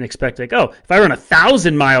exponentially and expect like, oh, if I run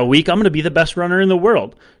 1,000-mile week, I'm going to be the best runner in the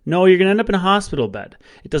world. No, you're going to end up in a hospital bed.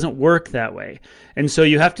 It doesn't work that way. And so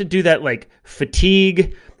you have to do that like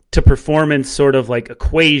fatigue to performance sort of like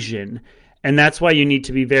equation. And that's why you need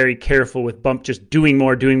to be very careful with just doing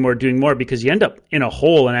more, because you end up in a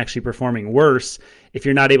hole and actually performing worse if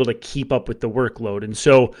you're not able to keep up with the workload. And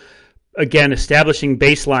so, again, establishing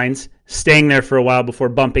baselines, staying there for a while before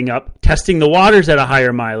bumping up, testing the waters at a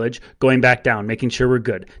higher mileage, going back down, making sure we're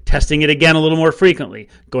good, testing it again a little more frequently,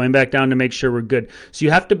 going back down to make sure we're good. So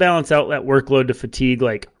you have to balance out that workload to fatigue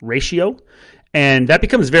like ratio. And that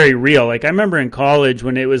becomes very real. Like I remember in college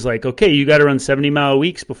when it was like, okay, you got to run 70-mile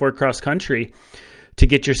weeks before cross country to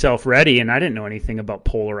get yourself ready. And I didn't know anything about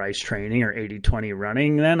polarized training or 80-20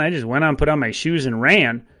 running then. I just went on, put on my shoes and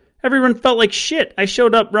ran. Everyone felt like shit. I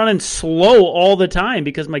showed up running slow all the time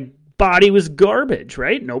because my body was garbage,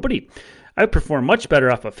 right? I performed much better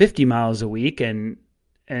off of 50 miles a week and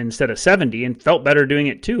instead of 70 and felt better doing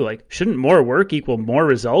it too. Like, shouldn't more work equal more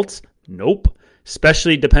results? Nope.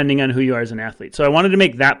 Especially depending on who you are as an athlete. So I wanted to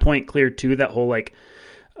make that point clear too, that whole like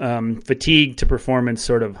fatigue to performance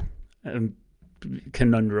sort of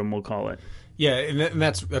conundrum, we'll call it. Yeah, and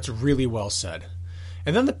that's really well said.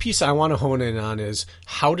 And then the piece I want to hone in on is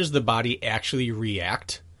how does the body actually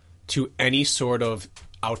react to any sort of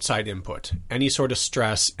outside input, any sort of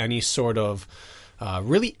stress, any sort of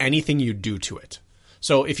really anything you do to it.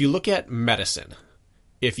 So if you look at medicine,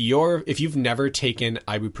 if you've never taken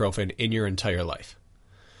ibuprofen in your entire life,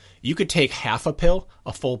 you could take half a pill,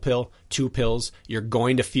 a full pill, 2 pills, you're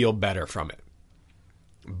going to feel better from it.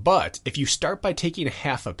 But if you start by taking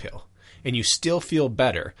half a pill and you still feel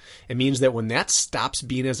better, it means that when that stops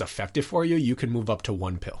being as effective for you, you can move up to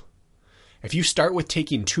 1 pill. If you start with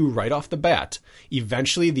taking 2 right off the bat,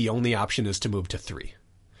 eventually the only option is to move to 3.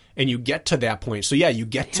 And you get to that point. So yeah, you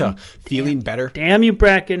get to feeling better. Damn you,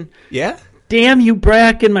 Bracken. Yeah? Damn you,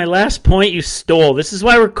 Bracken. My last point you stole. This is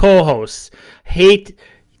why we're co-hosts.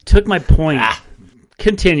 Took my point.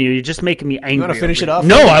 Continue. You're just making me angry. You want to finish it off?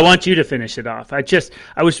 No, I want you to finish it off. I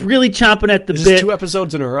was really chomping at the bit. This is 2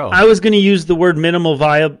 episodes in a row. I was going to use the word minimal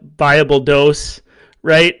viable dose,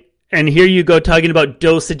 right? And here you go talking about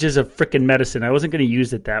dosages of frickin' medicine. I wasn't going to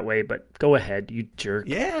use it that way, but go ahead, you jerk.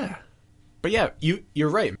 Yeah. But yeah, you're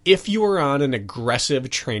right. If you were on an aggressive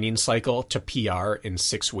training cycle to PR in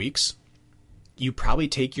 6 weeks, you probably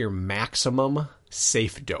take your maximum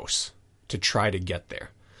safe dose to try to get there.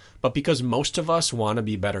 But because most of us want to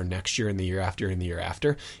be better next year and the year after and the year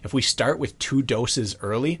after, if we start with 2 doses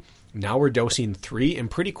early, now we're dosing 3, and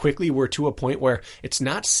pretty quickly we're to a point where it's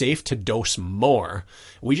not safe to dose more.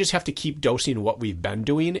 We just have to keep dosing what we've been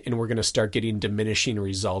doing, and we're going to start getting diminishing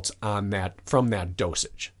results on that from that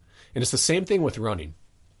dosage. And it's the same thing with running.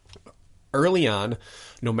 Early on,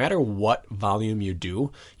 no matter what volume you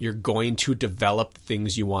do, you're going to develop the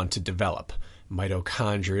things you want to develop.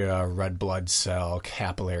 Mitochondria, red blood cell,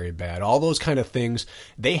 capillary bed, all those kind of things,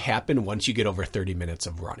 they happen once you get over 30 minutes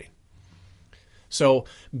of running. So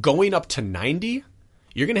going up to 90,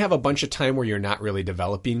 you're going to have a bunch of time where you're not really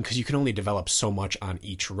developing because you can only develop so much on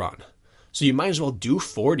each run. So you might as well do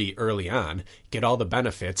 40 early on, get all the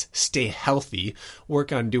benefits, stay healthy,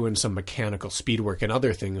 work on doing some mechanical speed work and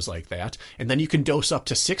other things like that, and then you can dose up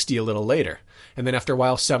to 60 a little later. And then after a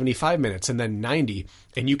while, 75 minutes, and then 90,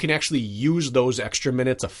 and you can actually use those extra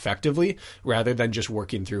minutes effectively rather than just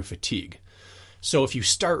working through fatigue. So if you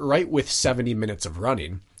start right with 70 minutes of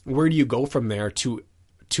running, where do you go from there to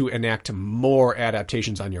enact more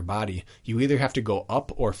adaptations on your body? You either have to go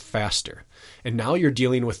up or faster. And now you're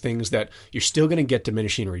dealing with things that you're still going to get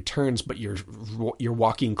diminishing returns, but you're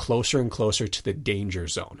walking closer and closer to the danger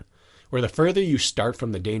zone. Where the further you start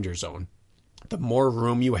from the danger zone, the more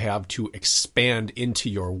room you have to expand into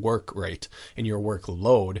your work rate and your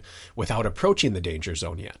workload without approaching the danger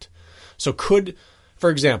zone yet. So for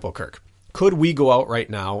example, Kirk, could we go out right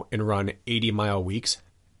now and run 80-mile weeks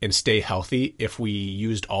and stay healthy if we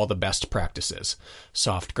used all the best practices?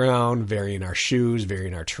 Soft ground, varying our shoes,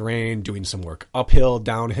 varying our terrain, doing some work uphill,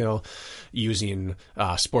 downhill, using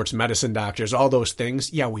sports medicine doctors, all those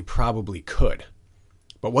things. Yeah, we probably could.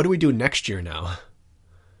 But what do we do next year now?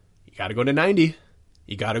 You got to go to 90.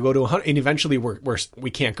 You got to go to 100. And eventually we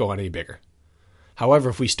can't go any bigger. However,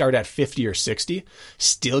 if we start at 50 or 60,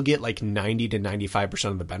 still get like 90 to 95%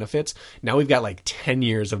 of the benefits, now we've got like 10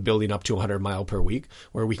 years of building up to 100 mile per week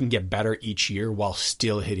where we can get better each year while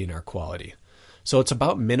still hitting our quality. So it's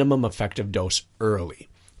about minimum effective dose early.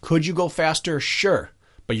 Could you go faster? Sure.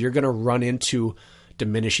 But you're going to run into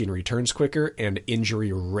diminishing returns quicker and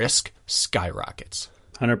injury risk skyrockets.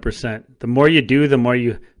 100%. The more you do, the more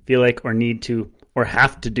you feel like or need to or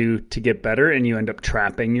have to do to get better, and you end up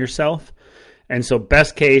trapping yourself. And so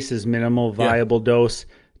best case is minimal viable dose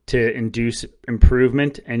to induce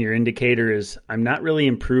improvement. And your indicator is I'm not really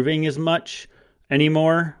improving as much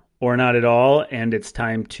anymore or not at all. And it's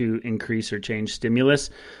time to increase or change stimulus.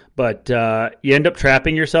 But you end up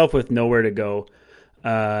trapping yourself with nowhere to go.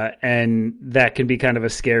 And that can be kind of a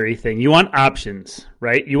scary thing. You want options,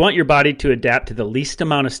 right? You want your body to adapt to the least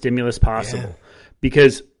amount of stimulus possible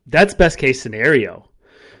because that's best case scenario.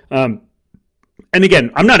 And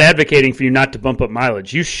again, I'm not advocating for you not to bump up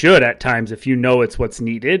mileage. You should at times if you know it's what's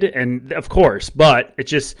needed. And of course, but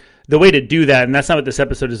it's just the way to do that. And that's not what this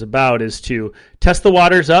episode is about, is to test the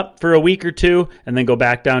waters up for a week or two and then go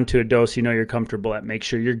back down to a dose you know you're comfortable at. Make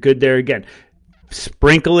sure you're good there again.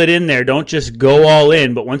 Sprinkle it in there. Don't just go all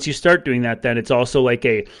in. But once you start doing that, then it's also like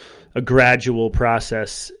a gradual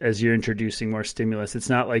process as you're introducing more stimulus. It's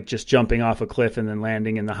not like just jumping off a cliff and then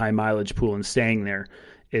landing in the high mileage pool and staying there.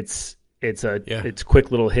 It's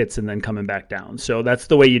quick little hits and then coming back down. So that's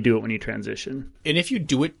the way you do it when you transition. And if you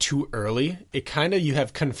do it too early, you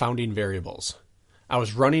have confounding variables. I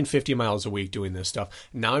was running 50 miles a week doing this stuff.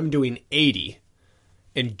 Now I'm doing 80.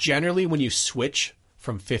 And generally when you switch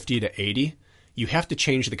from 50 to 80, you have to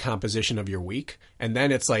change the composition of your week. And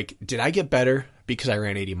then it's like, did I get better because I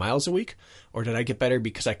ran 80 miles a week? Or did I get better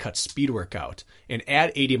because I cut speed work out? And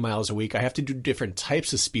at 80 miles a week, I have to do different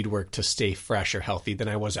types of speed work to stay fresh or healthy than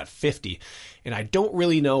I was at 50. And I don't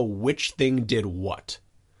really know which thing did what.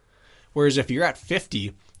 Whereas if you're at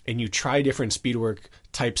 50 and you try different speed work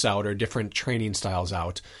types out or different training styles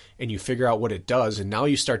out, and you figure out what it does, and now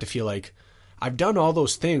you start to feel like, I've done all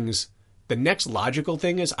those things. The next logical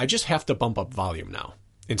thing is I just have to bump up volume now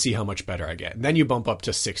and see how much better I get. And then you bump up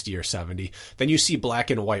to 60 or 70. Then you see black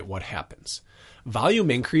and white what happens. Volume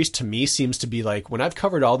increase to me seems to be like when I've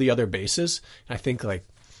covered all the other bases, I think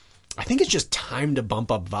it's just time to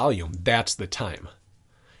bump up volume. That's the time.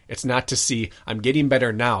 It's not to see I'm getting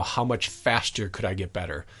better now. How much faster could I get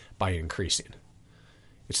better by increasing?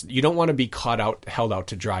 You don't want to be held out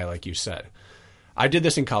to dry, like you said. I did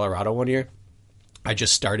this in Colorado one year. I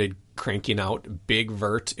just started cranking out big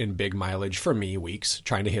vert and big mileage for me weeks,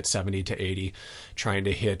 trying to hit 70 to 80, trying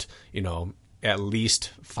to hit, at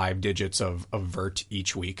least 5 digits of vert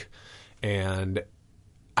each week. And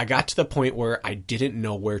I got to the point where I didn't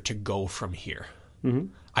know where to go from here.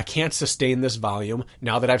 Mm-hmm. I can't sustain this volume.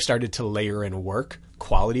 Now that I've started to layer in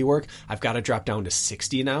quality work, I've got to drop down to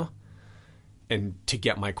 60 now and to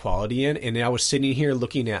get my quality in. And I was sitting here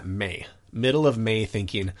looking at middle of May,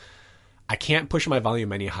 thinking, I can't push my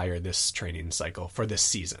volume any higher this training cycle for this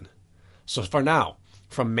season. So for now,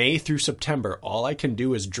 from May through September, all I can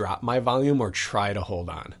do is drop my volume or try to hold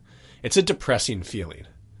on. It's a depressing feeling.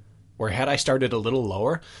 Where had I started a little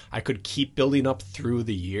lower, I could keep building up through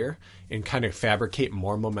the year and kind of fabricate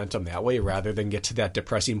more momentum that way rather than get to that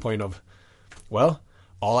depressing point of, well,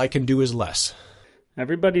 all I can do is less.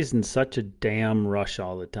 Everybody's in such a damn rush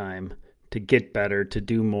all the time to get better, to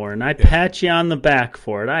do more. And I pat you on the back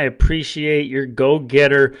for it. I appreciate your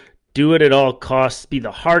go-getter, do it at all costs, be the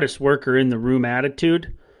hardest worker in the room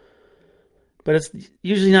attitude. But it's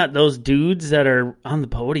usually not those dudes that are on the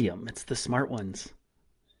podium. It's the smart ones.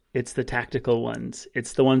 It's the tactical ones.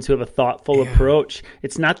 It's the ones who have a thoughtful approach.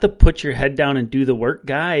 It's not the put your head down and do the work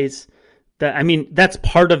guys. That's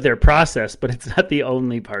part of their process, but it's not the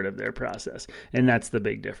only part of their process. And that's the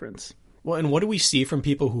big difference. Well, and what do we see from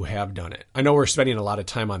people who have done it? I know we're spending a lot of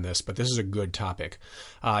time on this, but this is a good topic.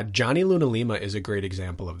 Johnny Luna Lima is a great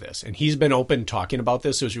example of this. And he's been open talking about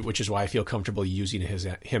this, which is why I feel comfortable using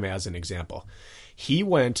him as an example. He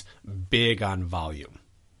went big on volume.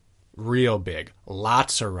 Real big.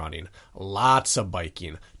 Lots of running. Lots of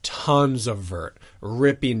biking. Tons of vert.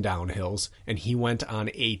 Ripping down hills. And he went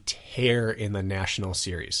on a tear in the national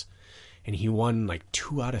series. And he won like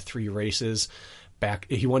 2 out of 3 races.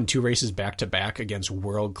 He won 2 races back to back against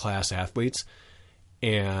world-class athletes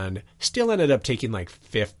and still ended up taking like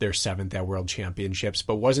 5th or 7th at world championships,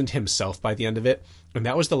 but wasn't himself by the end of it. And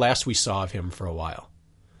that was the last we saw of him for a while.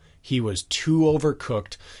 He was too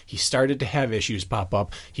overcooked. He started to have issues pop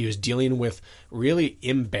up. He was dealing with really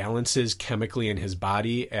imbalances chemically in his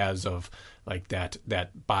body as of like that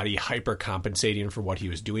body hypercompensating for what he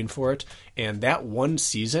was doing for it. And that one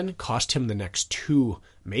season cost him the next 2,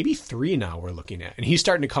 maybe 3 now we're looking at. And he's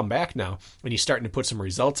starting to come back now, and he's starting to put some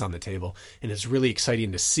results on the table, and it's really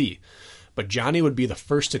exciting to see. But Johnny would be the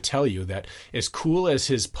first to tell you that as cool as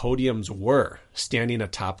his podiums were standing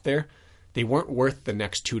atop there, they weren't worth the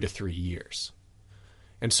next 2 to 3 years.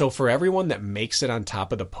 And so for everyone that makes it on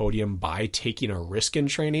top of the podium by taking a risk in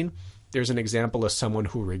training, there's an example of someone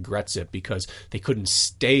who regrets it because they couldn't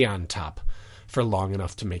stay on top for long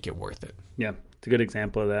enough to make it worth it. Yeah, it's a good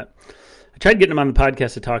example of that. I tried getting him on the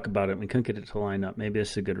podcast to talk about it, and we couldn't get it to line up. Maybe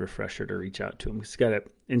this is a good refresher to reach out to him. He's got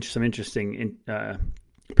some interesting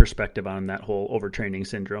perspective on that whole overtraining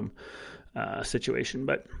syndrome situation.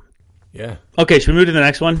 But yeah. Okay, should we move to the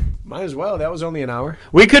next one? Might as well. That was only an hour.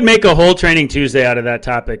 We could make a whole Training Tuesday out of that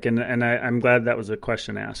topic, and I'm glad that was a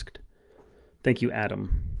question asked. Thank you,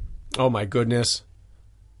 Adam. Oh, my goodness.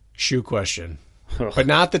 Shoe question. But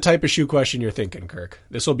not the type of shoe question you're thinking, Kirk.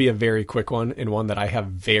 This will be a very quick one and one that I have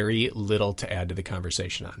very little to add to the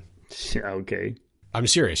conversation on. Okay. I'm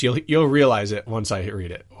serious. You'll realize it once I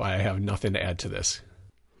read it, why I have nothing to add to this.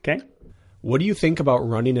 Okay. What do you think about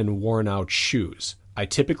running in worn-out shoes? I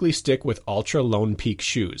typically stick with Ultra Lone Peak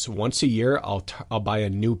shoes. Once a year, I'll buy a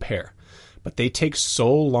new pair. But they take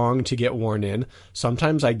so long to get worn in.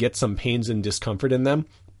 Sometimes I get some pains and discomfort in them.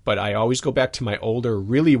 But I always go back to my older,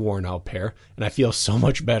 really worn-out pair, and I feel so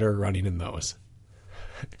much better running in those.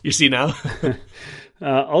 You see now?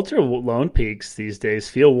 Ultra Lone Peaks these days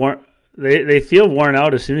feel worn. They feel worn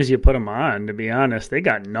out as soon as you put them on, to be honest. They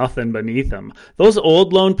got nothing beneath them. Those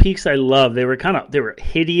old Lone Peaks I love. They were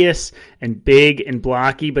hideous and big and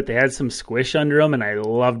blocky, but they had some squish under them, and I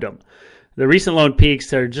loved them. The recent loan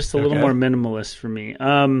peaks are just a little more minimalist for me.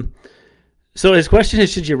 So his question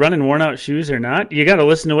is, should you run in worn out shoes or not? You got to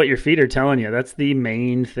listen to what your feet are telling you. That's the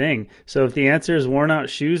main thing. So if the answer is worn out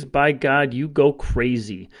shoes, by God, you go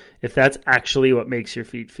crazy if that's actually what makes your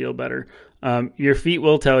feet feel better. Your feet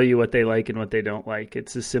will tell you what they like and what they don't like.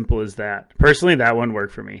 It's as simple as that. Personally, that wouldn't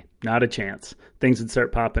work for me. Not a chance. Things would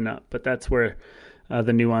start popping up, but that's where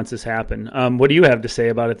the nuances happen. What do you have to say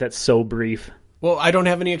about it that's so brief? Well, I don't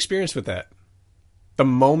have any experience with that. The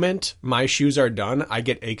moment my shoes are done, I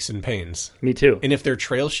get aches and pains. Me too. And if they're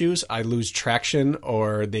trail shoes, I lose traction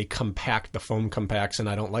or they compact, the foam compacts, and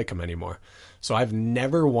I don't like them anymore. So I've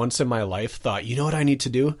never once in my life thought, you know what I need to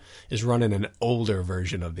do is run in an older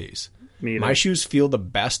version of these. My shoes feel the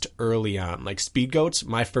best early on. Like Speed Goats,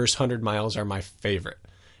 my first 100 miles are my favorite.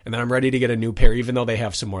 And then I'm ready to get a new pair, even though they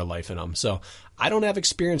have some more life in them. So I don't have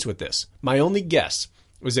experience with this. My only guess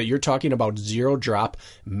was that you're talking about zero drop,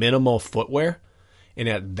 minimal footwear. And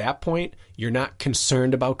at that point, you're not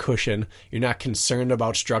concerned about cushion. You're not concerned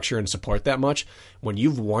about structure and support that much. When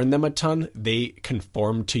you've worn them a ton, they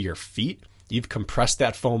conform to your feet. You've compressed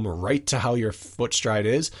that foam right to how your foot stride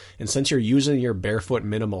is. And since you're using your barefoot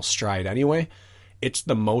minimal stride anyway, it's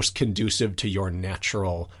the most conducive to your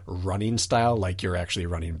natural running style, like you're actually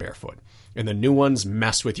running barefoot. And the new ones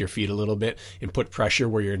mess with your feet a little bit and put pressure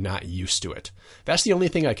where you're not used to it. That's the only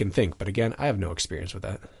thing I can think. But again, I have no experience with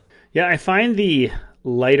that. Yeah, I find the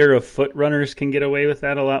lighter of foot runners can get away with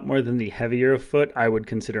that a lot more than the heavier of foot. I would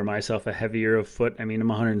consider myself a heavier of foot. I mean, I'm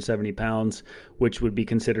 170 pounds, which would be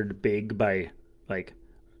considered big by, like,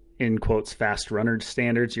 in quotes, fast runner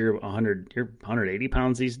standards. You're 180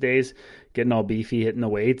 pounds these days, getting all beefy, hitting the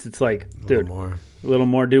weights. It's like, dude, a little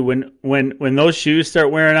more, dude. When those shoes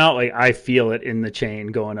start wearing out, like, I feel it in the chain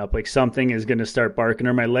going up. Like, something is going to start barking,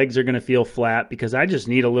 or my legs are going to feel flat because I just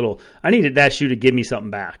need I needed that shoe to give me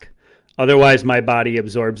something back. Otherwise, my body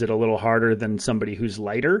absorbs it a little harder than somebody who's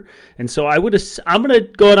lighter. And so I'm going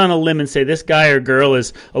to go out on a limb and say this guy or girl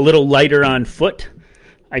is a little lighter on foot.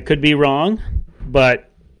 I could be wrong,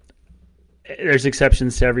 but there's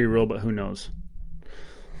exceptions to every rule, but who knows?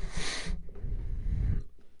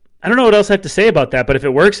 I don't know what else I have to say about that, but if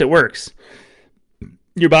it works, it works.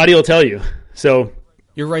 Your body will tell you. So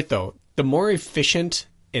you're right, though. The more efficient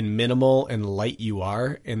and minimal and light you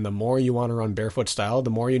are, and the more you want to run barefoot style, the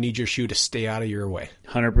more you need your shoe to stay out of your way.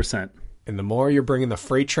 100%. And the more you're bringing the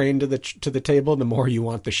freight train to the table, the more you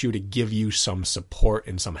want the shoe to give you some support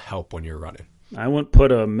and some help when you're running. I wouldn't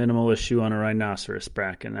put a minimalist shoe on a rhinoceros,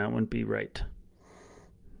 Bracken. That wouldn't be right.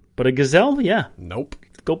 But a gazelle, yeah. Nope.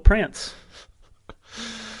 Go prance.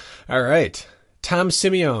 All right. Tom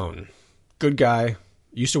Simeone. Good guy.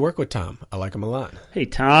 Used to work with Tom. I like him a lot. Hey,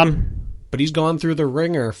 Tom. But he's gone through the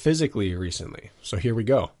ringer physically recently. So here we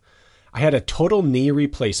go. I had a total knee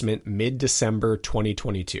replacement mid-December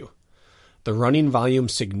 2022. The running volume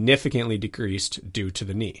significantly decreased due to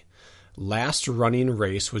the knee. Last running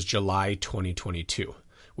race was July 2022,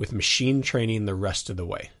 with machine training the rest of the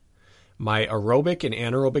way. My aerobic and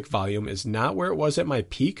anaerobic volume is not where it was at my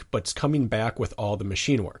peak, but it's coming back with all the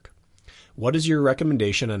machine work. What is your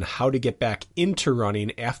recommendation on how to get back into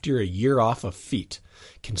running after a year off of feet,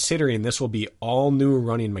 considering this will be all new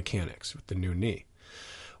running mechanics with the new knee?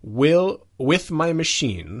 With my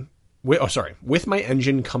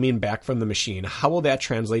engine coming back from the machine, how will that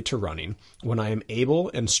translate to running when I am able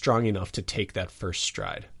and strong enough to take that first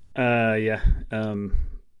stride? Yeah.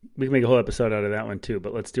 We can make a whole episode out of that one too,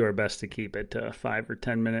 but let's do our best to keep it 5 or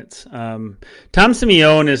 10 minutes. Tom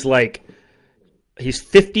Simeone is like, he's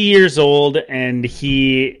 50 years old, and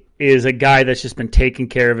he is a guy that's just been taking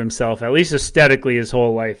care of himself, at least aesthetically, his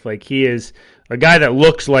whole life. Like, he is a guy that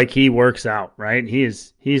looks like he works out, right?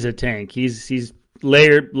 He's a tank. He's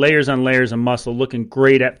layers on layers of muscle, looking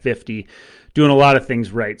great at 50, doing a lot of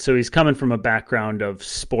things right. So he's coming from a background of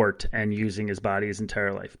sport and using his body his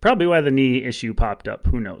entire life. Probably why the knee issue popped up.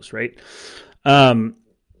 Who knows, right?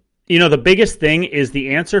 The biggest thing is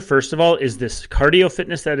the answer, first of all, is this cardio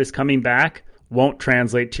fitness that is coming back won't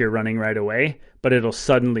translate to your running right away, but it'll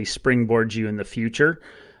suddenly springboard you in the future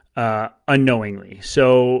unknowingly.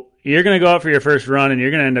 So you're going to go out for your first run, and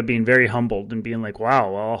you're going to end up being very humbled and being like, wow,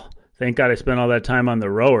 well, thank God I spent all that time on the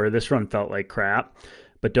rower. This run felt like crap.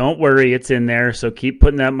 But don't worry, it's in there, so keep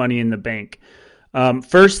putting that money in the bank.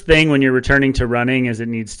 First thing when you're returning to running is it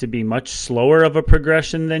needs to be much slower of a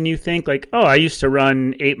progression than you think. Like, oh, I used to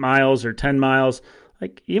run 8 miles or 10 miles.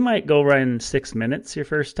 Like, you might go run 6 minutes your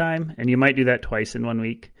first time, and you might do that twice in 1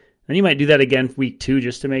 week. Then you might do that again week 2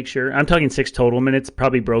 just to make sure. I'm talking 6 total minutes,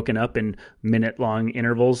 probably broken up in minute-long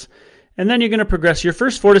intervals. And then you're going to progress. Your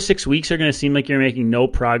first 4 to 6 weeks are going to seem like you're making no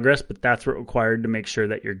progress, but that's what's required to make sure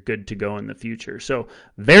that you're good to go in the future. So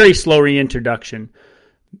very slow reintroduction.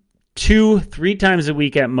 2-3 times a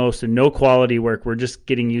week at most, and no quality work. We're just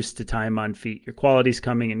getting used to time on feet. Your quality's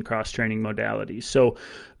coming in cross-training modalities. So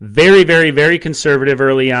very, very, very conservative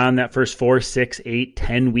early on, that first 4, 6, 8,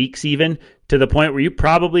 10 weeks even, to the point where you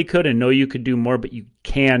probably could and know you could do more, but you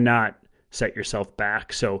cannot set yourself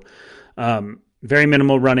back. So very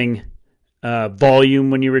minimal running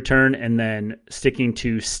volume when you return, and then sticking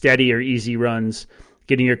to steady or easy runs,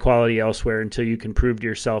 getting your quality elsewhere until you can prove to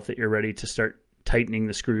yourself that you're ready to start tightening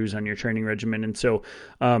the screws on your training regimen. And so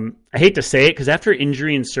I hate to say it, because after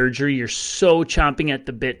injury and surgery, you're so chomping at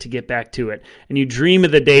the bit to get back to it. And you dream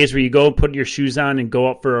of the days where you go put your shoes on and go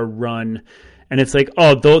out for a run. And it's like,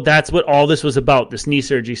 oh, that's what all this was about, this knee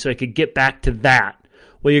surgery, so I could get back to that.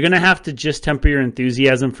 Well, you're going to have to just temper your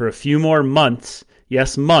enthusiasm for a few more months,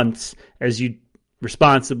 yes, months, as you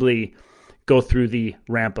responsibly go through the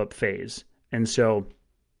ramp-up phase. And so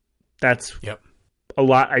that's a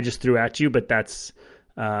lot I just threw at you, but that's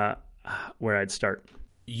where I'd start.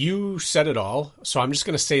 You said it all, so I'm just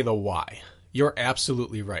going to say the why. You're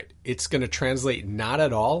absolutely right. It's going to translate not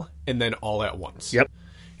at all and then all at once. Yep.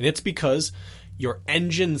 And it's because your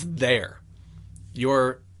engine's there.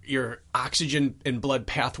 Your oxygen and blood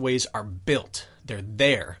pathways are built. They're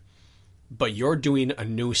there. But you're doing a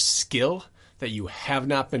new skill that you have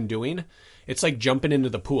not been doing. It's like jumping into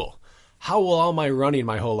the pool. How will all my running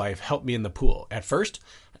my whole life help me in the pool? At first,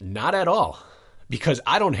 not at all, because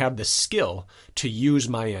I don't have the skill to use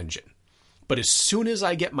my engine. But as soon as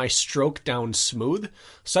I get my stroke down smooth,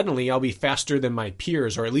 suddenly I'll be faster than my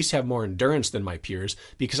peers, or at least have more endurance than my peers,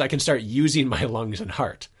 because I can start using my lungs and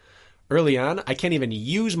heart. Early on, I can't even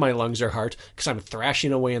use my lungs or heart because I'm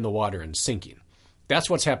thrashing away in the water and sinking. That's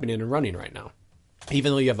what's happening in running right now.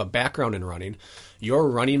 Even though you have a background in running, your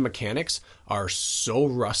running mechanics are so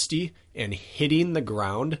rusty, and hitting the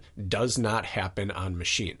ground does not happen on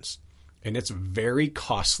machines. And it's very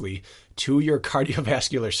costly to your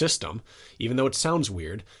cardiovascular system, even though it sounds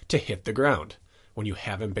weird, to hit the ground when you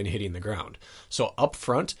haven't been hitting the ground. So up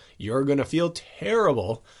front, you're going to feel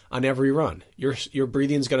terrible on every run. Your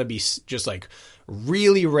breathing's going to be just like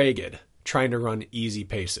really ragged trying to run easy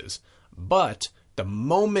paces. But the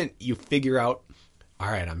moment you figure out, all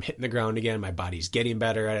right, I'm hitting the ground again, my body's getting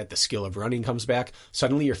better at it, the skill of running comes back,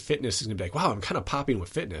 suddenly your fitness is going to be like, wow, I'm kind of popping with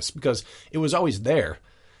fitness, because it was always there.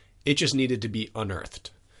 It just needed to be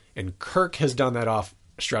unearthed. And Kirk has done that off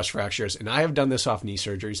stress fractures, and I have done this off knee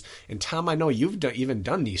surgeries. And Tom, I know you've even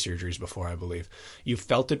done knee surgeries before, I believe. You've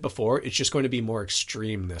felt it before. It's just going to be more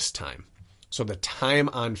extreme this time. So the time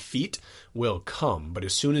on feet will come, but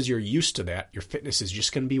as soon as you're used to that, your fitness is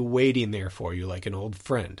just going to be waiting there for you like an old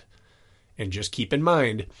friend. And just keep in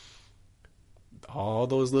mind, all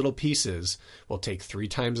those little pieces will take 3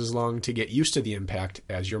 times as long to get used to the impact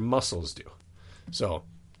as your muscles do. So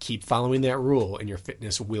keep following that rule and your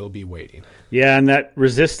fitness will be waiting. Yeah, and that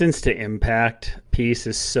resistance to impact piece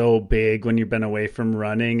is so big when you've been away from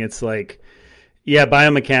running. It's like, yeah,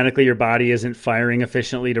 biomechanically your body isn't firing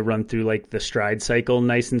efficiently to run through like the stride cycle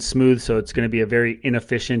nice and smooth, so it's going to be a very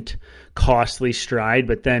inefficient, costly stride.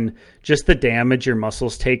 But then just the damage your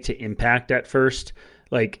muscles take to impact at first,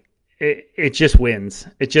 like it just wins.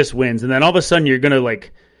 It just wins. And then all of a sudden you're going to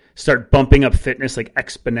like start bumping up fitness like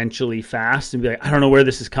exponentially fast and be like, I don't know where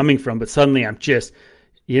this is coming from, but suddenly I'm just,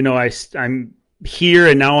 I'm here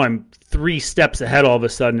and now I'm 3 steps ahead all of a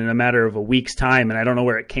sudden in a matter of a week's time, and I don't know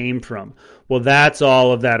where it came from. Well, that's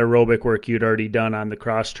all of that aerobic work you'd already done on the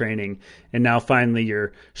cross training, and now finally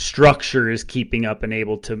your structure is keeping up and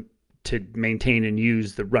able to maintain and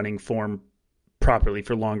use the running form properly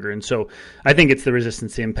for longer. And so I think it's the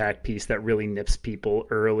resistance to impact piece that really nips people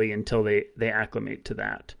early until they acclimate to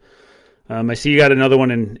that. I see you got another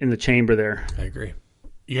one in the chamber there. I agree.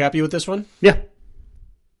 You happy with this one? Yeah.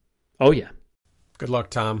 Oh, yeah. Good luck,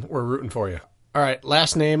 Tom. We're rooting for you. All right,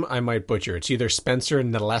 last name I might butcher. It's either Spencer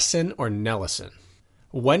Nellison or Nellison.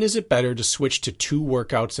 When is it better to switch to 2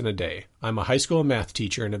 workouts in a day? I'm a high school math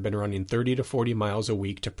teacher and have been running 30 to 40 miles a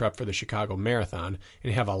week to prep for the Chicago Marathon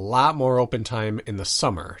and have a lot more open time in the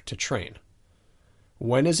summer to train.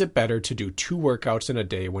 When is it better to do 2 workouts in a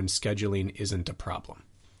day when scheduling isn't a problem?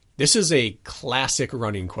 This is a classic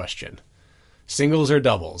running question. Singles or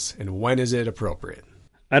doubles, and when is it appropriate?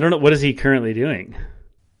 I don't know. What is he currently doing?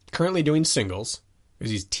 Currently doing singles,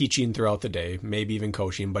 because he's teaching throughout the day, maybe even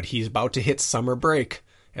coaching, but he's about to hit summer break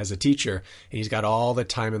as a teacher, and he's got all the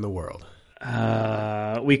time in the world.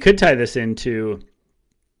 We could tie this into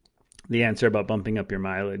the answer about bumping up your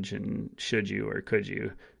mileage and should you or could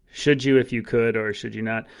you. Should you if you could, or should you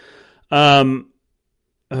not?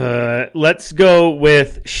 Let's go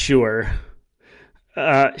with Sure.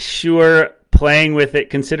 Sure, playing with it,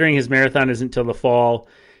 considering his marathon isn't till the fall,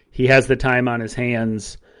 he has the time on his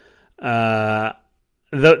hands. The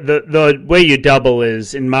way you double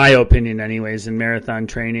is, in my opinion anyways, in marathon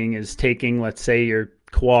training, is taking, let's say, your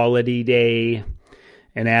quality day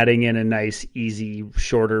and adding in a nice, easy,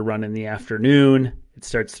 shorter run in the afternoon. It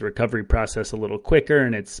starts the recovery process a little quicker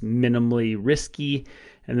and it's minimally risky.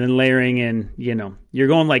 And then layering in, you're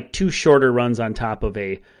going like 2 shorter runs on top of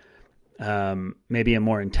a maybe a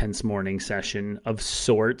more intense morning session of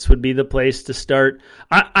sorts would be the place to start.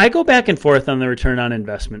 I go back and forth on the return on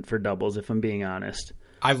investment for doubles, if I'm being honest.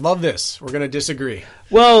 I love this. We're going to disagree.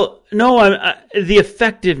 Well, no, the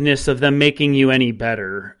effectiveness of them making you any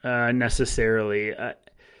better necessarily.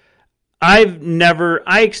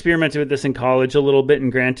 I experimented with this in college a little bit,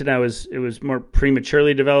 and granted, it was more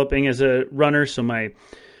prematurely developing as a runner, so my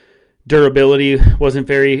durability wasn't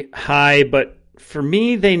very high, but for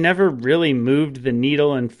me, they never really moved the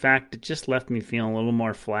needle. In fact, it just left me feeling a little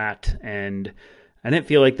more flat, and I didn't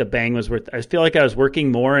feel like the bang was worth. I feel like I was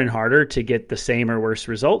working more and harder to get the same or worse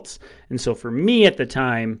results. And so for me at the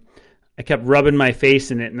time, I kept rubbing my face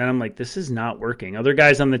in it, and then I'm like, this is not working. Other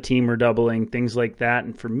guys on the team were doubling, things like that.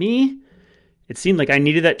 And for me, it seemed like I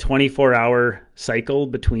needed that 24-hour cycle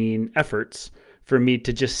between efforts for me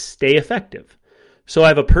to just stay effective. So I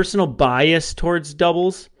have a personal bias towards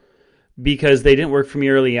doubles because they didn't work for me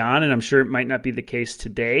early on, and I'm sure it might not be the case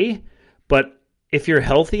today. But if you're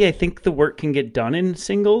healthy, I think the work can get done in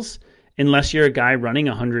singles, unless you're a guy running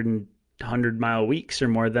 100-mile weeks or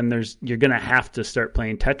more. Then you're going to have to start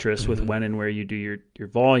playing Tetris with when and where you do your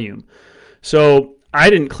volume. So I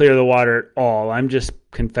didn't clear the water at all. I'm just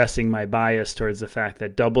confessing my bias towards the fact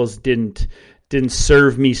that doubles didn't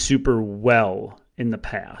serve me super well in the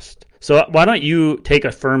past. So why don't you take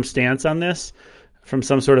a firm stance on this from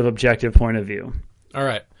some sort of objective point of view? All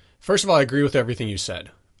right. First of all, I agree with everything you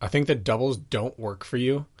said. I think that doubles don't work for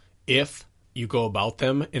you if you go about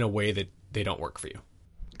them in a way that they don't work for you.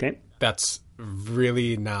 Okay. That's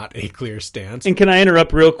really not a clear stance. And can I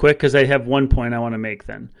interrupt real quick? Because I have one point I want to make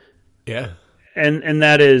then. Yeah. And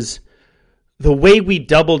that is, the way we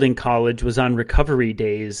doubled in college was on recovery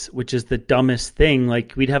days, which is the dumbest thing.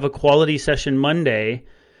 Like, we'd have a quality session Monday,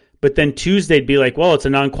 but then Tuesday'd be like, well, it's a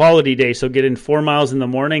non-quality day, so get in 4 miles in the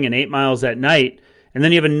morning and 8 miles at night. And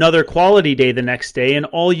then you have another quality day the next day, and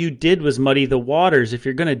all you did was muddy the waters. If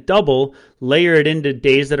you're going to double, layer it into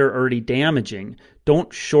days that are already damaging.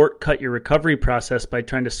 Don't shortcut your recovery process by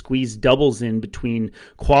trying to squeeze doubles in between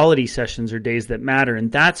quality sessions or days that matter.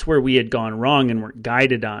 And that's where we had gone wrong and weren't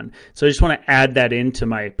guided on. So I just want to add that into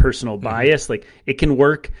my personal bias. Like, it can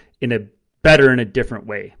work in a different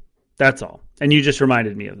way. That's all. And you just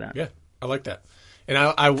reminded me of that. Yeah, I like that. And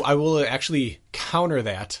I will actually counter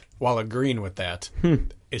that while agreeing with that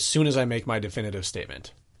as soon as I make my definitive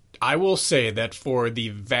statement. I will say that for the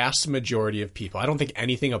vast majority of people, I don't think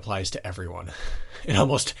anything applies to everyone in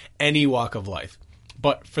almost any walk of life.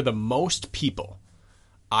 But for the most people,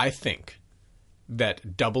 I think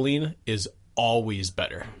that doubling is always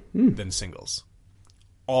better than singles.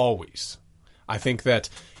 Always. I think that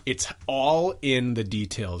it's all in the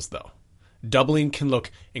details, though. Doubling can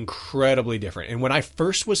look incredibly different. And when I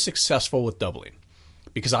first was successful with doubling,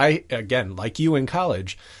 because I, again, like you in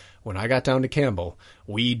college, when I got down to Campbell,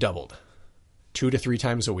 we doubled 2 to 3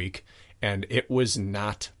 times a week, and it was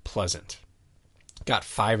not pleasant. Got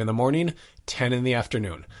 5 in the morning, 10 in the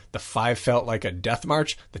afternoon. The 5 felt like a death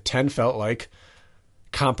march. The 10 felt like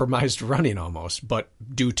compromised running almost, but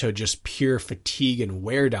due to just pure fatigue and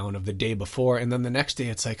wear down of the day before. And then the next day,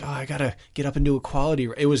 it's like, oh, I got to get up and do a quality.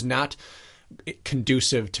 It was not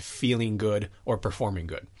conducive to feeling good or performing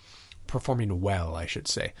well, I should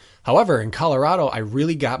say. However, in Colorado, I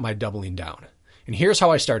really got my doubling down. And here's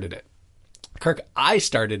how I started it. Kirk, I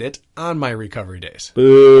started it on my recovery days.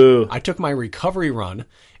 Boo. I took my recovery run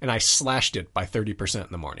and I slashed it by 30%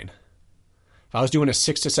 in the morning. If I was doing a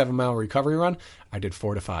 6 to 7 mile recovery run, I did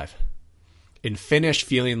 4 to 5. And finished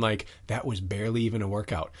feeling like that was barely even a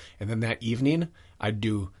workout. And then that evening, I'd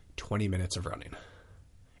do 20 minutes of running.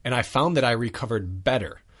 And I found that I recovered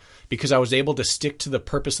better because I was able to stick to the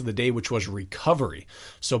purpose of the day, which was recovery.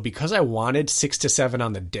 So because I wanted 6 to 7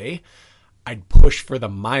 on the day, I'd push for the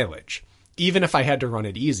mileage, even if I had to run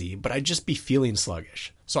it easy, but I'd just be feeling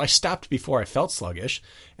sluggish. So I stopped before I felt sluggish.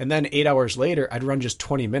 And then 8 hours later, I'd run just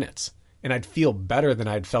 20 minutes. And I'd feel better than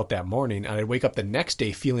I'd felt that morning. And I'd wake up the next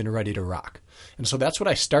day feeling ready to rock. And so that's what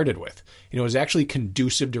I started with. And it was actually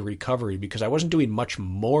conducive to recovery because I wasn't doing much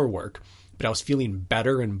more work, but I was feeling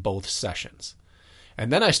better in both sessions.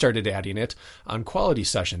 And then I started adding it on quality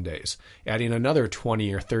session days, adding another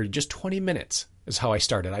 20 or 30, just 20 minutes is how I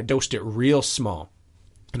started. I dosed it real small.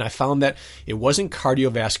 And I found that it wasn't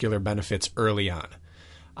cardiovascular benefits early on.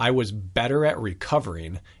 I was better at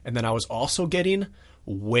recovering, and then I was also getting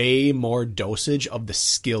way more dosage of the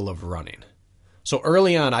skill of running. So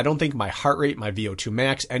early on, I don't think my heart rate, my VO2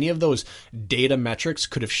 max, any of those data metrics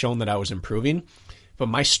could have shown that I was improving, but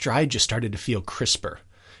my stride just started to feel crisper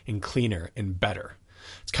and cleaner and better.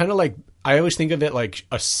 It's kind of like, I always think of it like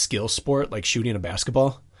a skill sport, like shooting a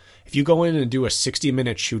basketball. If you go in and do a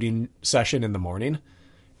 60-minute shooting session in the morning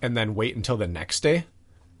and then wait until the next day,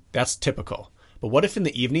 that's typical. But what if in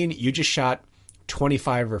the evening you just shot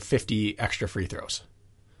 25 or 50 extra free throws?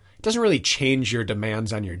 It doesn't really change your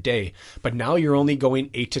demands on your day, but now you're only going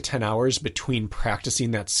 8 to 10 hours between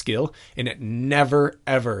practicing that skill, and it never,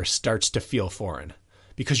 ever starts to feel foreign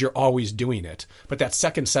because you're always doing it. But that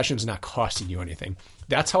second session is not costing you anything.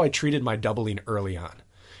 That's how I treated my doubling early on.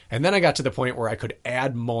 And then I got to the point where I could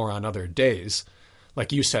add more on other days.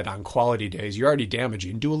 Like you said, on quality days, you're already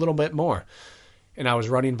damaging, do a little bit more. And I was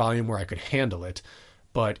running volume where I could handle it.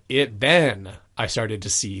 But then I started to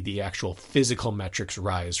see the actual physical metrics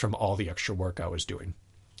rise from all the extra work I was doing.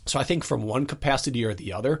 So I think from one capacity or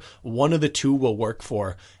the other, one of the two will work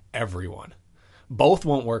for everyone. Both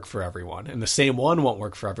won't work for everyone, and the same one won't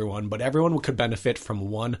work for everyone, but everyone could benefit from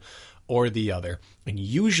one or the other. And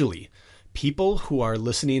usually, people who are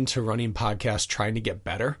listening to running podcasts trying to get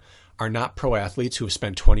better are not pro athletes who have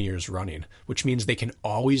spent 20 years running, which means they can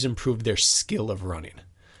always improve their skill of running.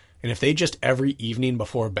 And if they just every evening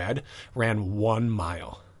before bed ran 1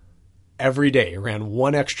 mile, every day ran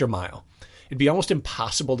 1 extra mile, it'd be almost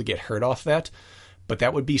impossible to get hurt off that, but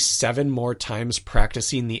that would be 7 more times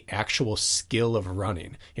practicing the actual skill of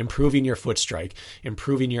running, improving your foot strike,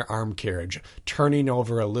 improving your arm carriage, turning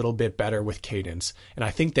over a little bit better with cadence. And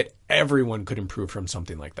I think that everyone could improve from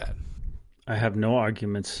something like that. I have no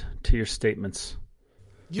arguments to your statements.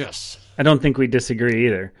 Yes. I don't think we disagree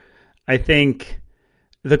either. I think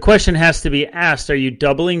the question has to be asked, are you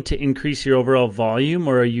doubling to increase your overall volume,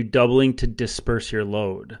 or are you doubling to disperse your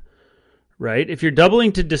load? Right? If you're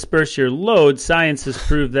doubling to disperse your load, science has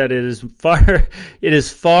proved that it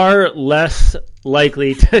is far less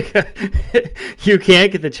likely to you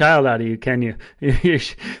can't get the child out of you, can you?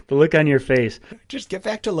 The look on your face. Just get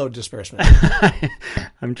back to load disbursement.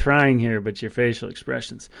 I'm trying here, but your facial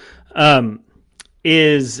expressions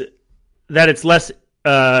is that it's less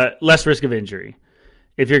risk of injury.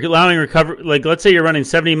 If you're allowing recovery, like let's say you're running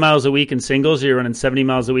 70 miles a week in singles, or you're running 70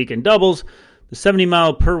 miles a week in doubles, the 70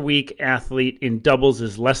 mile per week athlete in doubles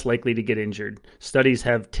is less likely to get injured. Studies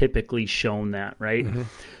have typically shown that, right? Mm-hmm.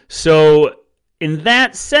 So in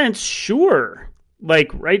that sense, sure.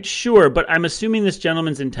 Sure. But I'm assuming this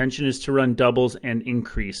gentleman's intention is to run doubles and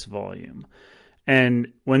increase volume.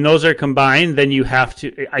 And when those are combined, then you have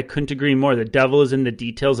to, I couldn't agree more. The devil is in the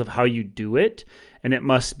details of how you do it, and it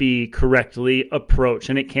must be correctly approached,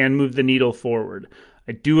 and it can move the needle forward.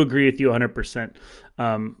 I do agree with you 100%.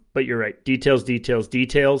 But you're right.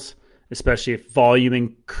 Details, especially if volume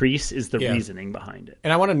increase is the reasoning behind it.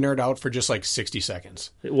 And I want to nerd out for just like 60 seconds.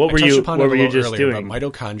 What were you just doing? About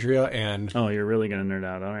mitochondria and... Oh, you're really going to nerd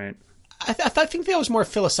out. All right. I think that was more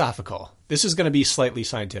philosophical. This is going to be slightly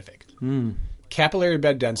scientific. Capillary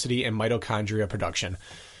bed density and mitochondria production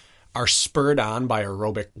are spurred on by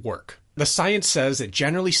aerobic work. The science says it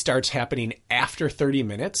generally starts happening after 30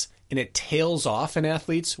 minutes, and it tails off in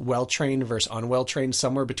athletes, well-trained versus unwell-trained,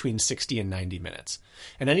 somewhere between 60 and 90 minutes.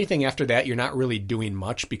 And anything after that, you're not really doing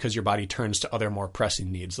much because your body turns to other more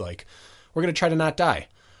pressing needs, like, we're going to try to not die.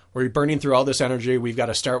 We're burning through all this energy. We've got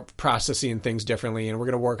to start processing things differently, and we're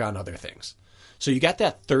going to work on other things. So you got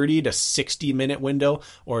that 30 to 60-minute window,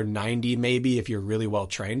 or 90 maybe if you're really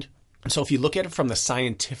well-trained. And so if you look at it from the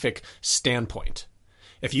scientific standpoint,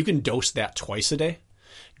 if you can dose that twice a day,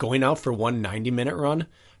 going out for one 90-minute run,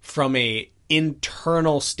 from a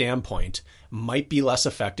internal standpoint, might be less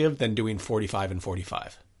effective than doing 45 and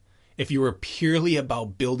 45. If you were purely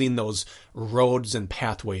about building those roads and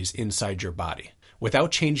pathways inside your body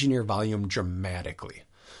without changing your volume dramatically.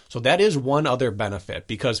 So that is one other benefit,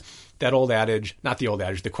 because that old adage, not the old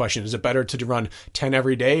adage, the question, is it better to run 10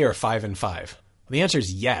 every day or 5 and 5? Well, the answer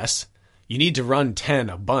is yes. You need to run 10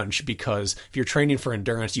 a bunch, because if you're training for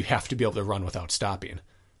endurance, you have to be able to run without stopping.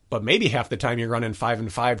 But maybe half the time you're running 5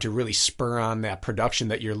 and 5 to really spur on that production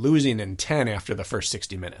that you're losing in 10 after the first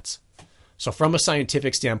 60 minutes. So from a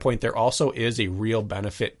scientific standpoint, there also is a real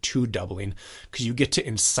benefit to doubling, because you get to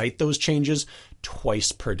incite those changes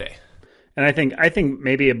twice per day. And I think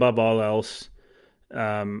maybe above all else,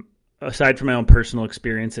 aside from my own personal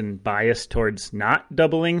experience and bias towards not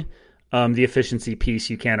doubling, the efficiency piece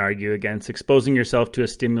you can't argue against. Exposing yourself to a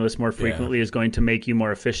stimulus more frequently is going to make you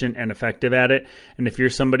more efficient and effective at it. And if you're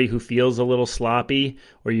somebody who feels a little sloppy,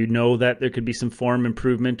 or you know that there could be some form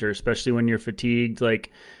improvement, or especially when you're fatigued,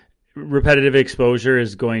 like repetitive exposure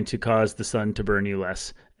is going to cause the sun to burn you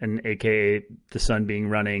less, and aka the sun being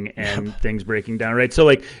running and things breaking down, right? So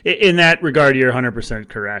like in that regard, you're 100%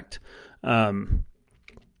 correct. All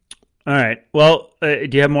right. Well, do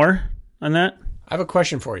you have more on that? I have a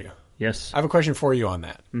question for you. Yes. I have a question for you on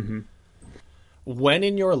that. Mm-hmm. When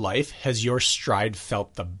in your life has your stride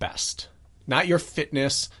felt the best? Not your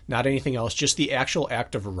fitness, not anything else, just the actual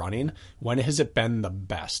act of running. When has it been the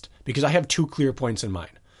best? Because I have two clear points in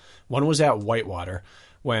mind. One was at Whitewater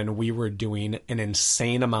when we were doing an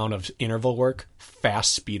insane amount of interval work,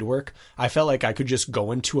 fast speed work. I felt like I could just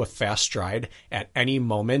go into a fast stride at any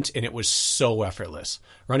moment, and it was so effortless.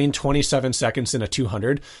 Running 27 seconds in a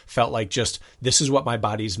 200 felt like just, this is what my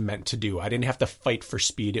body's meant to do. I didn't have to fight for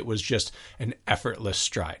speed. It was just an effortless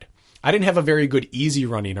stride. I didn't have a very good easy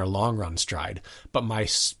running or long run stride, but my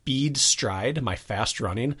speed stride, my fast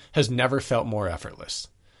running, has never felt more effortless.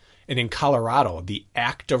 And in Colorado, the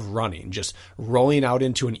act of running, just rolling out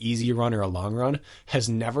into an easy run or a long run, has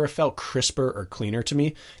never felt crisper or cleaner to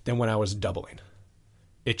me than when I was doubling.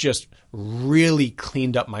 It just really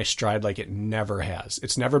cleaned up my stride like it never has.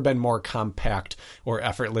 It's never been more compact or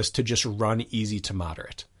effortless to just run easy to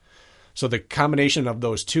moderate. So the combination of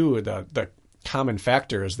those two, the common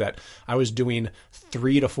factor is that I was doing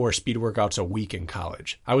 3 to 4 speed workouts a week in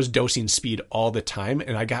college. I was dosing speed all the time,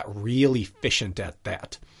 and I got really efficient at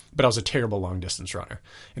that. But I was a terrible long distance runner.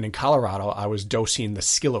 And in Colorado, I was dosing the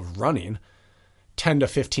skill of running 10 to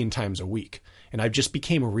 15 times a week. And I just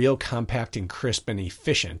became real compact and crisp and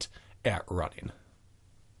efficient at running.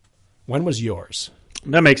 When was yours?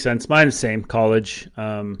 That makes sense. Mine's the same. College.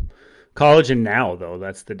 College and now, though,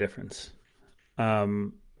 that's the difference.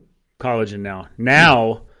 College and now.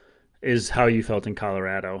 Now is how you felt in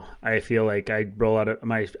Colorado. I feel like I roll out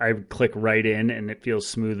I click right in and it feels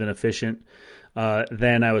smooth and efficient.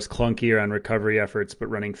 Then I was clunkier on recovery efforts, but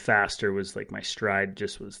running faster was like my stride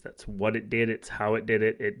that's what it did. It's how it did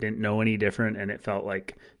it. It didn't know any different, and it felt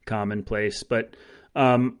like commonplace. But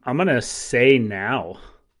I'm going to say now,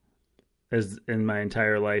 as in my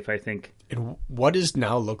entire life, I think. And what does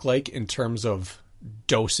now look like in terms of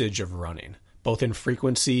dosage of running, both in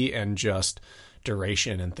frequency and just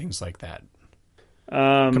duration and things like that,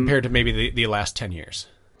 compared to maybe the last 10 years?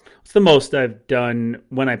 It's the most I've done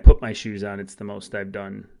when I put my shoes on. It's the most I've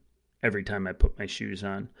done every time I put my shoes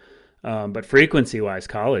on. But frequency-wise,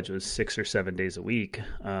 college was 6 or 7 days a week,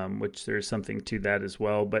 which there's something to that as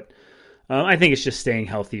well. But I think it's just staying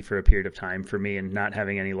healthy for a period of time for me and not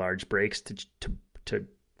having any large breaks to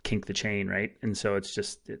kink the chain, right? And so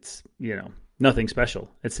it's nothing special.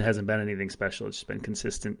 It hasn't been anything special. It's just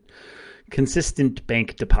been consistent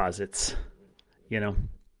bank deposits,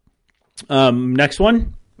 Next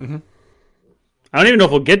one. Mm-hmm. I don't even know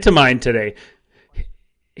if we'll get to mine today.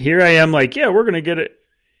 Here I am like, yeah, we're going to get it.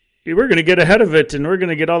 We're going to get ahead of it and we're going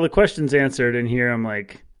to get all the questions answered. And here I'm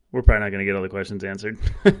like, we're probably not going to get all the questions answered.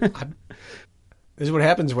 This is what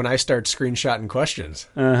happens when I start screenshotting questions.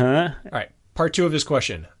 Uh-huh. All right. Part 2 of this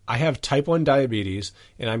question. I have type 1 diabetes,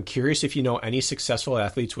 and I'm curious if you know any successful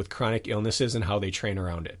athletes with chronic illnesses and how they train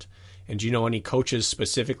around it. And do you know any coaches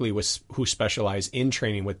specifically who specialize in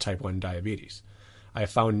training with type 1 diabetes? I have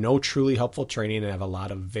found no truly helpful training and have a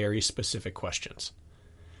lot of very specific questions.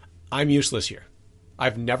 I'm useless here.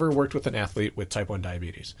 I've never worked with an athlete with type 1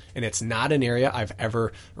 diabetes, and it's not an area I've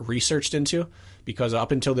ever researched into because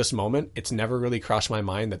up until this moment, it's never really crossed my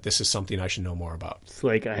mind that this is something I should know more about. It's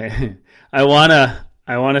like I want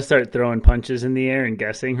to start throwing punches in the air and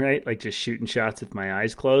guessing, right? Like just shooting shots with my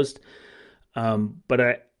eyes closed. But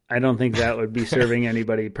I don't think that would be serving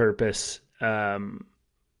anybody purpose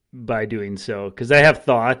by doing so, because I have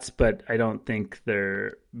thoughts, but I don't think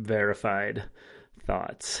they're verified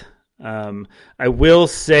thoughts. I will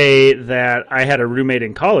say that I had a roommate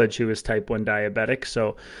in college who was type 1 diabetic,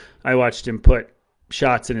 so I watched him put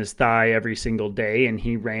shots in his thigh every single day, and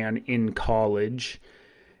he ran in college.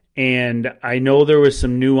 And I know there was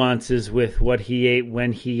some nuances with what he ate,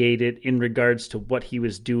 when he ate it, in regards to what he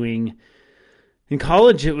was doing. In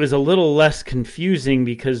college, it was a little less confusing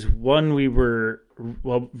because mainly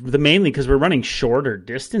because we're running shorter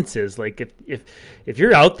distances. Like if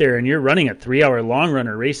you're out there and you're running a 3-hour long run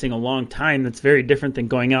or racing a long time, that's very different than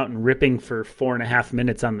going out and ripping for 4.5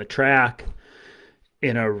 minutes on the track.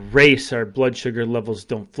 In a race, our blood sugar levels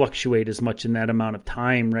don't fluctuate as much in that amount of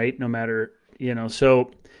time, right? No matter,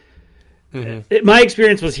 so My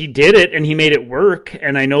experience was he did it and he made it work.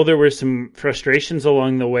 And I know there were some frustrations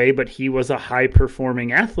along the way, but he was a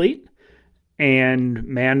high-performing athlete and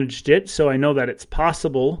managed it. So I know that it's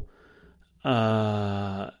possible.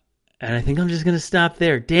 And I think I'm just going to stop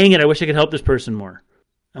there. Dang it, I wish I could help this person more.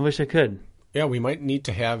 I wish I could. Yeah, we might need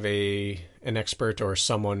to have an expert or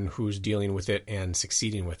someone who's dealing with it and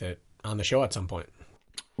succeeding with it on the show at some point.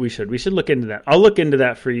 We should look into that. I'll look into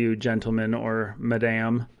that for you, gentlemen or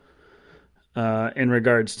madame, in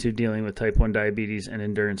regards to dealing with type 1 diabetes and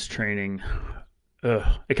endurance training.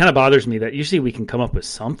 It kind of bothers me that usually we can come up with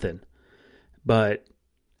something.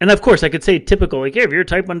 And of course, I could say typical, like, hey, if you're a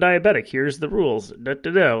type 1 diabetic, here's the rules.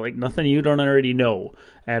 Like nothing you don't already know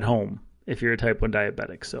at home if you're a type 1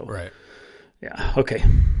 diabetic. So, right. Yeah, okay.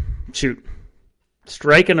 Shoot.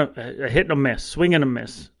 Striking a hit and a miss. Swing and a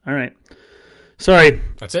miss. All right. Sorry.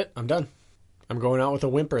 That's it. I'm done. I'm going out with a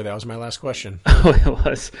whimper. That was my last question. Oh, it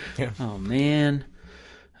was? Yeah. Oh, man.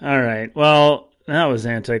 All right. Well, that was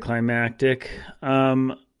anticlimactic.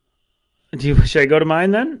 Should I go to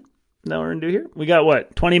mine then? That we're going to do here? We got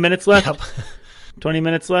what? 20 minutes left? Yep. 20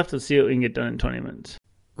 minutes left? Let's see what we can get done in 20 minutes.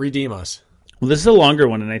 Redeem us. Well, this is a longer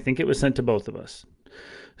one, and I think it was sent to both of us.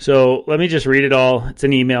 So let me just read it all. It's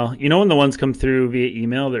an email. You know when the ones come through via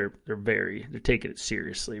email, they're taking it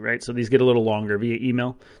seriously, right? So these get a little longer via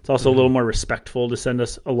email. It's also a little more respectful to send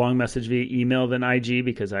us a long message via email than IG,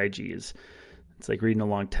 because IG it's like reading a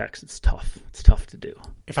long text. It's tough. It's tough to do.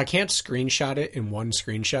 If I can't screenshot it in one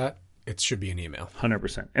screenshot, it should be an email.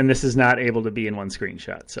 100%. And this is not able to be in one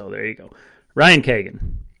screenshot. So there you go. Ryan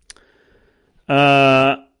Kagan.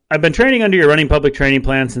 I've been training under your running public training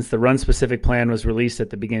plan since the run specific plan was released at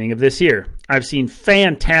the beginning of this year. I've seen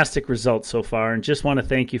fantastic results so far and just want to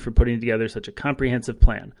thank you for putting together such a comprehensive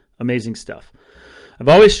plan. Amazing stuff. I've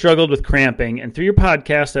always struggled with cramping, and through your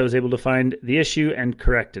podcast, I was able to find the issue and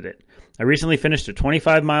corrected it. I recently finished a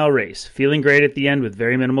 25-mile race, feeling great at the end with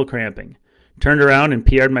very minimal cramping. Turned around and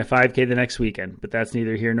PR'd my 5K the next weekend, but that's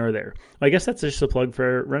neither here nor there. Well, I guess that's just a plug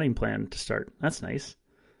for a running plan to start. That's nice.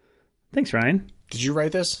 Thanks, Ryan. Did you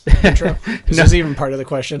write this intro? Is this even part of the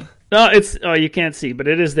question? No, you can't see, but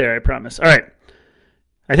it is there, I promise. All right.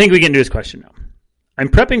 I think we can do his question now. I'm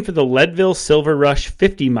prepping for the Leadville Silver Rush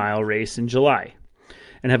 50-mile race in July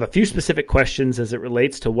and have a few specific questions as it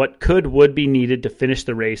relates to what would be needed to finish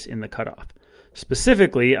the race in the cutoff.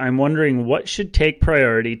 Specifically, I'm wondering what should take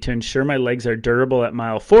priority to ensure my legs are durable at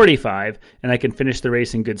mile 45 and I can finish the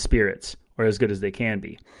race in good spirits, or as good as they can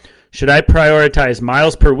be. Should I prioritize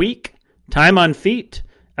miles per week, time on feet,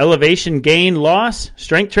 elevation gain loss,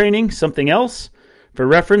 strength training, something else? For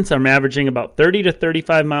reference, I'm averaging about 30 to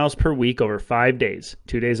 35 miles per week over 5 days,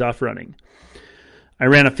 2 days off running. I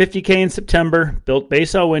ran a 50K in September, built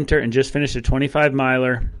base all winter, and just finished a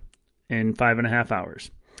 25-miler in 5.5 hours.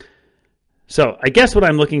 So I guess what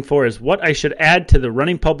I'm looking for is what I should add to the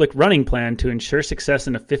running public running plan to ensure success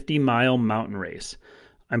in a 50-mile mountain race.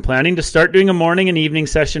 I'm planning to start doing a morning and evening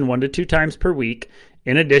session 1 to 2 times per week,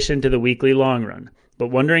 in addition to the weekly long run, but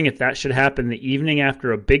wondering if that should happen the evening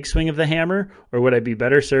after a big swing of the hammer, or would I be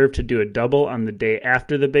better served to do a double on the day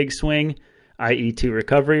after the big swing, i.e. 2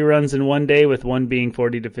 recovery runs in one day, with one being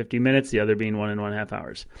 40 to 50 minutes, the other being 1.5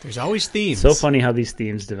 hours. There's always themes. So funny how these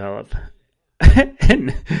themes develop.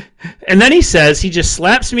 and then he just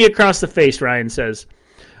slaps me across the face, Ryan says,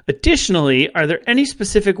 additionally, are there any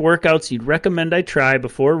specific workouts you'd recommend I try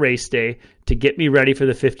before race day to get me ready for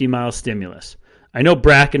the 50-mile stimulus? I know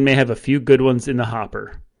Bracken may have a few good ones in the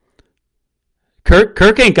hopper.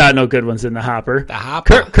 Kirk ain't got no good ones in the hopper. The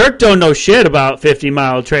hopper. Kirk don't know shit about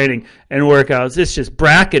 50-mile training and workouts. It's just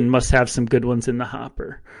Bracken must have some good ones in the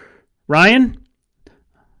hopper. Ryan,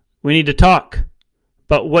 we need to talk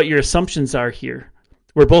about what your assumptions are here.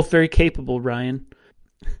 We're both very capable, Ryan.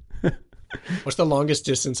 What's the longest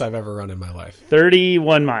distance I've ever run in my life?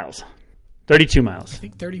 31 miles. 32 miles. I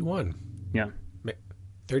think 31. Yeah.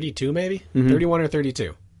 32 maybe? Mm-hmm. 31 or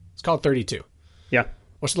 32. It's called 32. Yeah.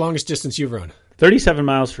 What's the longest distance you've run? 37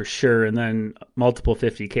 miles for sure, and then multiple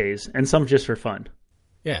 50Ks, and some just for fun.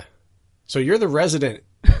 Yeah. So you're the resident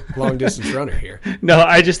long-distance runner here. No,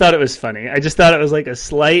 I just thought it was funny. I just thought it was like a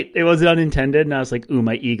slight, it was unintended, and I was like, ooh,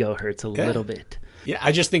 my ego hurts a little bit. Yeah,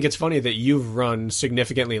 I just think it's funny that you've run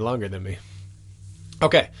significantly longer than me.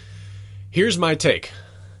 Okay, here's my take.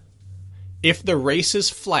 If the race is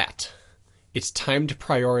flat, it's time to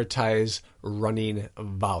prioritize running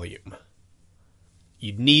volume.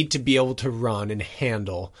 You need to be able to run and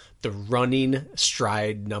handle the running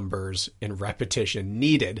stride numbers and repetition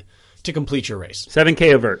needed to complete your race.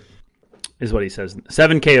 7K of vert is what he says.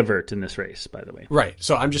 7K of vert in this race, by the way. Right.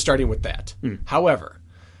 So I'm just starting with that. However,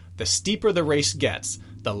 the steeper the race gets,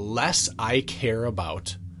 the less I care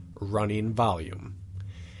about running volume.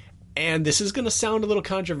 And this is going to sound a little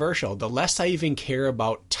controversial. The less I even care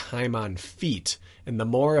about time on feet. And the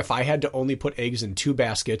more, if I had to only put eggs in 2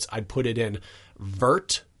 baskets, I'd put it in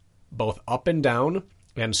vert, both up and down,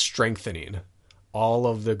 and strengthening all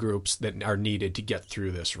of the groups that are needed to get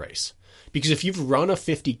through this race. Because if you've run a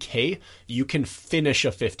 50K, you can finish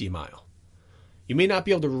a 50 mile. You may not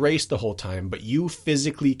be able to race the whole time, but you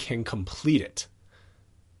physically can complete it.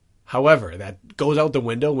 However, that goes out the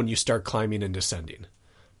window when you start climbing and descending.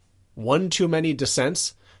 One too many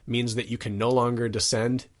descents means that you can no longer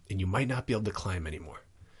descend and you might not be able to climb anymore.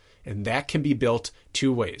 And that can be built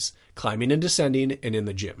 2 ways, climbing and descending and in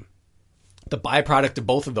the gym. The byproduct of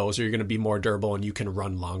both of those are you're going to be more durable and you can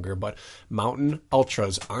run longer. But mountain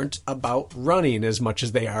ultras aren't about running as much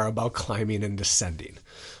as they are about climbing and descending.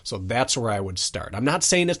 So that's where I would start. I'm not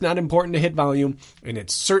saying it's not important to hit volume, and it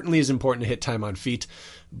certainly is important to hit time on feet,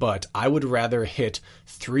 but I would rather hit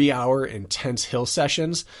 3-hour intense hill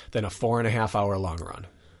sessions than a 4.5-hour long run.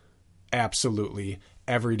 Absolutely.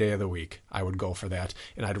 Every day of the week, I would go for that.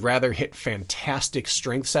 And I'd rather hit fantastic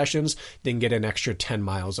strength sessions than get an extra 10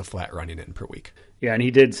 miles of flat running in per week. Yeah, and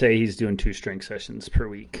he did say he's doing 2 strength sessions per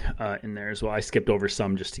week in there as well. I skipped over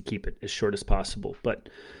some just to keep it as short as possible. But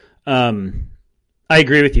I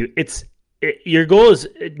agree with you. Your goal is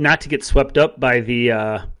not to get swept up by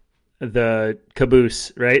the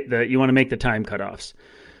caboose, right? You want to make the time cutoffs.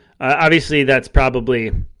 Obviously, that's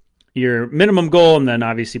probably your minimum goal, and then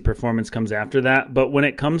obviously performance comes after that. But when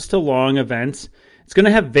it comes to long events, it's going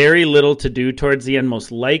to have very little to do towards the end, most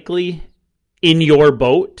likely in your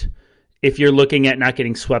boat. If you're looking at not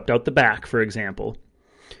getting swept out the back, for example,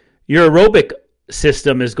 your aerobic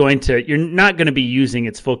system you're not going to be using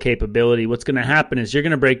its full capability. What's going to happen is you're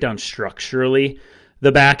going to break down structurally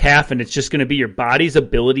the back half, and it's just going to be your body's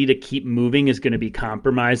ability to keep moving is going to be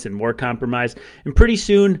compromised and more compromised. And pretty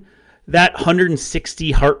soon, that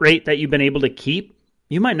 160 heart rate that you've been able to keep,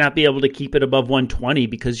 you might not be able to keep it above 120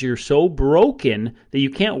 because you're so broken that you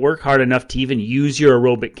can't work hard enough to even use your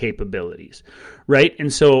aerobic capabilities, right?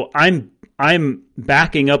 And so I'm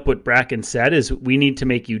backing up what Bracken said is we need to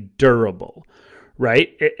make you durable, right?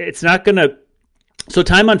 It's not going to... So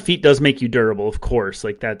time on feet does make you durable, of course,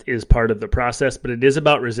 like that is part of the process, but it is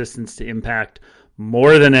about resistance to impact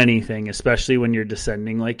more than anything, especially when you're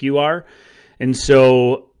descending like you are. And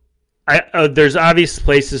so there's obvious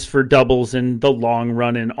places for doubles in the long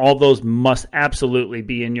run, and all those must absolutely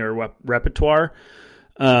be in your repertoire.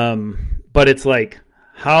 But it's like,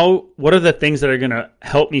 what are the things that are going to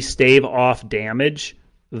help me stave off damage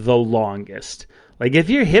the longest? Like if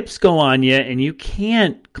your hips go on you and you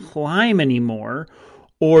can't climb anymore,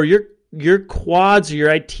 or your quads or your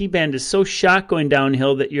IT band is so shot going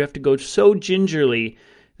downhill that you have to go so gingerly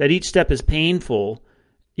that each step is painful,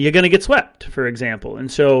 you're going to get swept, for example.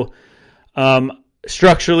 And so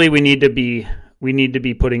structurally, we need to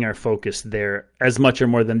be putting our focus there as much or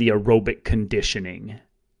more than the aerobic conditioning,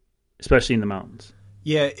 especially in the mountains.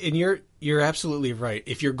 Yeah, and you're absolutely right.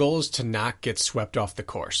 If your goal is to not get swept off the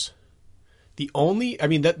course,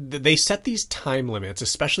 they set these time limits,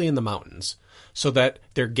 especially in the mountains, so that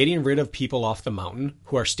they're getting rid of people off the mountain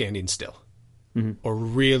who are standing still or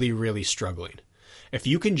really, really struggling. If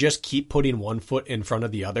you can just keep putting one foot in front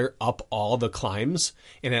of the other up all the climbs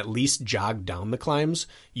and at least jog down the climbs,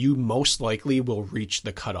 you most likely will reach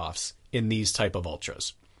the cutoffs in these type of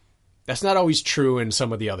ultras. That's not always true in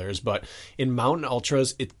some of the others, but in mountain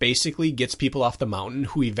ultras, it basically gets people off the mountain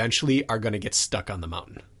who eventually are going to get stuck on the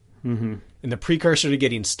mountain. Mm-hmm. And the precursor to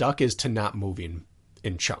getting stuck is to not moving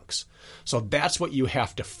in chunks. So that's what you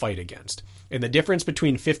have to fight against. And the difference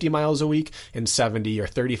between 50 miles a week and 70 or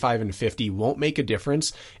 35 and 50 won't make a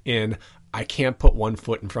difference in I can't put one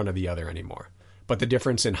foot in front of the other anymore. But the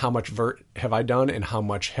difference in how much vert have I done and how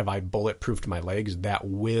much have I bulletproofed my legs, that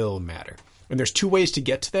will matter. And there's 2 ways to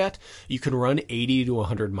get to that. You can run 80 to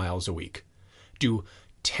 100 miles a week. Do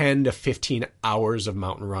 10 to 15 hours of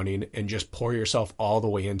mountain running and just pour yourself all the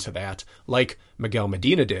way into that, like Miguel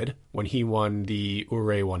Medina did when he won the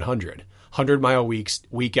Ouray 100. 100-mile weeks,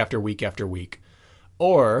 week after week after week.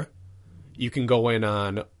 Or you can go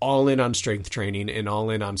all in on strength training and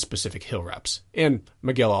all in on specific hill reps. And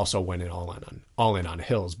Miguel also went all in on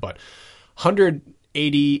hills. But 80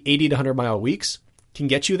 to 100-mile weeks can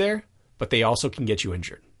get you there, but they also can get you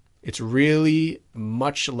injured. It's really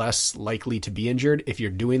much less likely to be injured if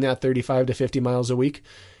you're doing that 35 to 50 miles a week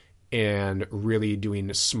and really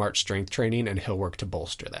doing smart strength training and hill work to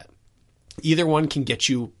bolster that. Either one can get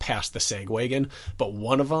you past the sag wagon, but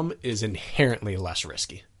one of them is inherently less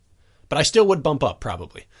risky. But I still would bump up,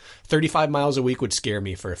 probably. 35 miles a week would scare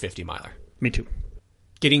me for a 50-miler. Me too.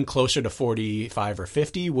 getting closer to 45 or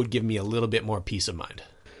 50 would give me a little bit more peace of mind.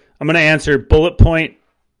 I'm going to answer bullet point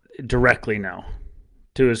directly now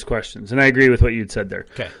to his questions. And I agree with what you'd said there.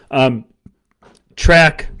 Okay.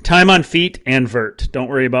 Track time on feet and vert. Don't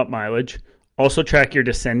worry about mileage. Also track your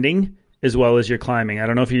descending as well as your climbing. I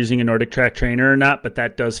don't know if you're using a Nordic Track trainer or not, but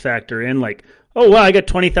that does factor in like, oh, wow, I got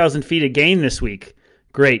 20,000 feet of gain this week.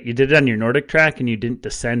 Great. You did it on your Nordic Track and you didn't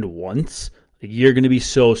descend once. Like, you're going to be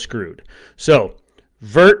so screwed. So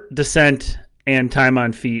vert, descent, and time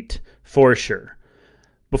on feet for sure.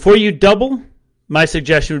 Before you double, my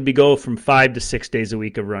suggestion would be go from 5 to 6 days a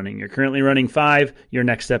week of running. You're currently running 5. Your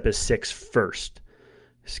next step is 6 first.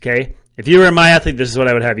 Okay? If you were my athlete, this is what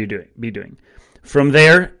I would have you be doing. From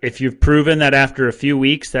there, if you've proven that after a few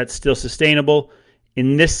weeks that's still sustainable,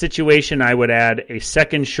 in this situation, I would add a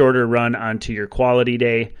second shorter run onto your quality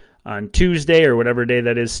day on Tuesday or whatever day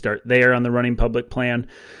that is. Start there on the Running Public plan.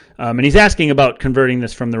 And he's asking about converting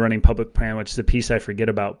this from the Running Public plan, which is a piece I forget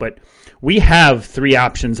about. But we have 3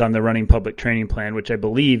 options on the Running Public training plan, which I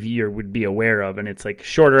believe you would be aware of. And it's like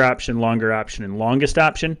shorter option, longer option, and longest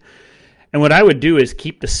option. And what I would do is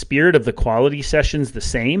keep the spirit of the quality sessions the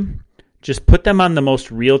same. Just put them on the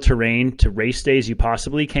most real terrain to race days you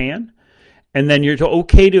possibly can. And then you're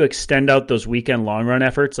okay to extend out those weekend long run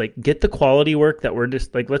efforts. Like, get the quality work that we're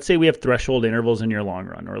just like, let's say we have threshold intervals in your long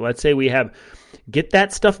run, or let's say we have, get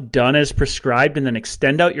that stuff done as prescribed and then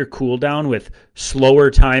extend out your cool down with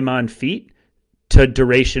slower time on feet to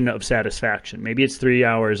duration of satisfaction. Maybe it's 3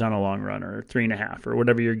 hours on a long run or 3.5 or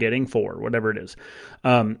whatever you're getting, 4, whatever it is.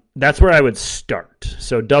 That's where I would start.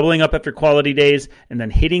 So doubling up after quality days and then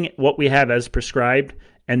hitting what we have as prescribed,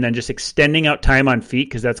 and then just extending out time on feet,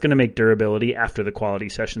 because that's going to make durability after the quality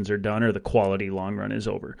sessions are done or the quality long run is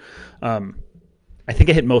over. I think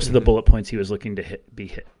I hit most of the bullet points he was looking to be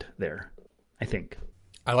hit there, I think.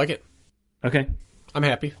 I like it. Okay. I'm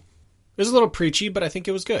happy. It was a little preachy, but I think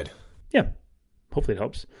it was good. Yeah. Hopefully it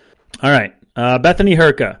helps. All right. Bethany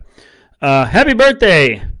Herka. Happy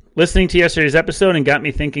birthday! Listening to yesterday's episode and got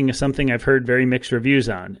me thinking of something I've heard very mixed reviews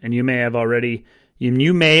on, and you may already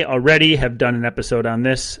have done an episode on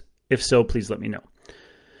this. If so, please let me know.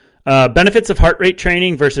 Benefits of heart rate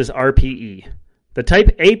training versus RPE. The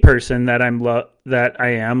type A person that I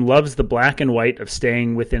am loves the black and white of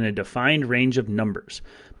staying within a defined range of numbers.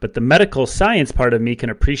 But the medical science part of me can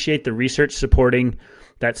appreciate the research supporting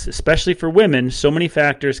that, especially for women, so many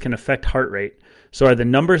factors can affect heart rate. So are the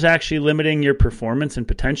numbers actually limiting your performance and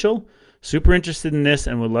potential? Super interested in this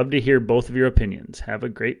and would love to hear both of your opinions. Have a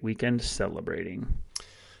great weekend celebrating.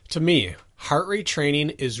 To me, heart rate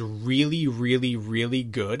training is really, really, really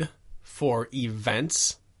good for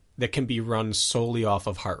events that can be run solely off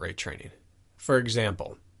of heart rate training. For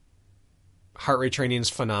example, heart rate training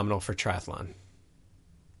is phenomenal for triathlon.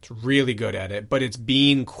 It's really good at it, but it's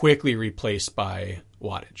being quickly replaced by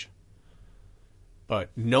wattage. But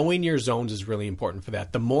knowing your zones is really important for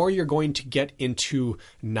that. The more you're going to get into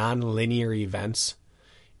non-linear events,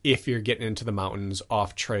 if you're getting into the mountains,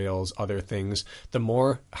 off trails, other things, the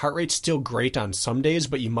more heart rate's still great on some days,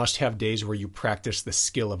 but you must have days where you practice the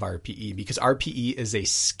skill of RPE, because RPE is a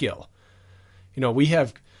skill. You know,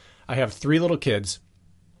 I have 3 little kids,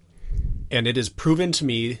 and it is proven to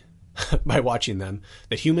me by watching them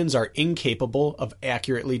that humans are incapable of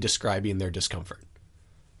accurately describing their discomfort.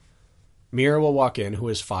 Mira will walk in, who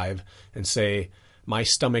is 5, and say, my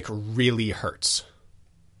stomach really hurts.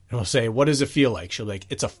 And I'll say, what does it feel like? She'll be like,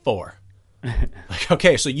 it's a 4. Like,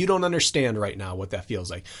 okay, so you don't understand right now what that feels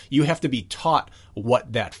like. You have to be taught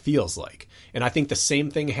what that feels like. And I think the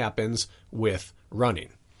same thing happens with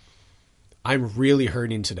running. I'm really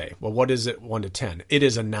hurting today. Well, what is it 1 to 10? It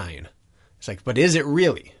is a 9. It's like, but is it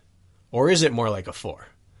really? Or is it more like a 4?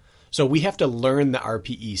 So we have to learn the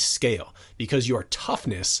RPE scale, because your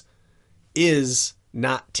toughness is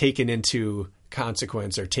not taken into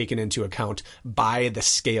consequence or taken into account by the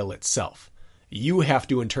scale itself. You have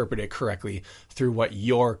to interpret it correctly through what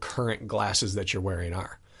your current glasses that you're wearing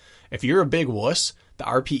are. If you're a big wuss, the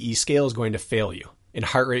RPE scale is going to fail you, and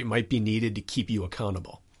heart rate might be needed to keep you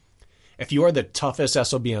accountable. If you are the toughest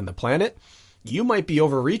SOB on the planet, you might be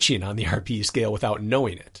overreaching on the RPE scale without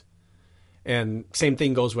knowing it. And same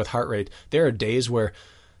thing goes with heart rate. There are days where,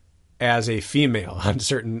 as a female, on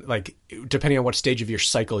certain, like, depending on what stage of your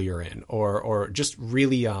cycle you're in, or just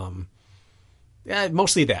really,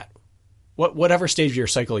 mostly that, whatever stage of your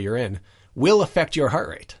cycle you're in will affect your heart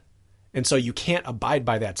rate. And so you can't abide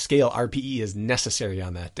by that scale. RPE is necessary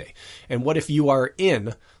on that day. And what if you are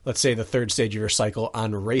in, let's say, the 3rd stage of your cycle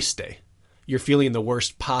on race day? you're feeling the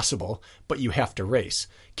worst possible, but you have to race.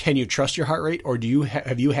 Can you trust your heart rate, or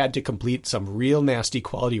have you had to complete some real nasty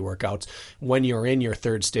quality workouts when you're in your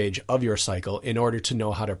third stage of your cycle in order to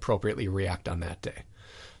know how to appropriately react on that day?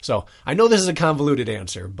 So I know this is a convoluted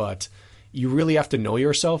answer, but you really have to know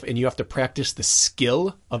yourself, and you have to practice the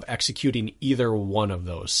skill of executing either one of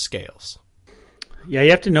those scales. Yeah,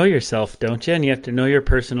 you have to know yourself, don't you? And you have to know your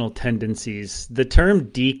personal tendencies. The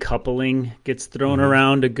term decoupling gets thrown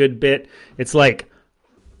around a good bit. It's like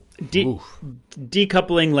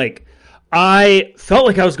decoupling, like I felt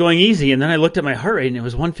like I was going easy, and then I looked at my heart rate and it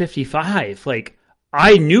was 155. Like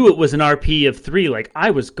I knew it was an RP of 3. Like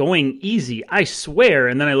I was going easy, I swear.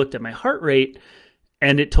 And then I looked at my heart rate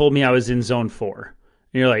and it told me I was in zone 4.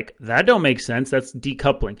 And you're like, that don't make sense. That's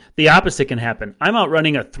decoupling. The opposite can happen. I'm out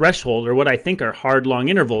running a threshold, or what I think are hard, long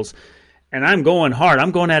intervals, and I'm going hard.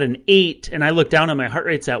 I'm going at an 8, and I look down and my heart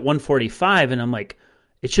rate's at 145, and I'm like,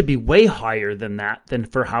 it should be way higher than that, than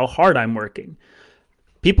for how hard I'm working.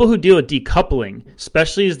 People who deal with decoupling,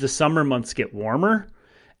 especially as the summer months get warmer,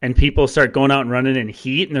 and people start going out and running in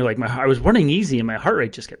heat, and they're like, I was running easy, and my heart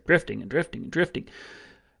rate just kept drifting and drifting and drifting.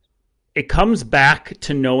 It comes back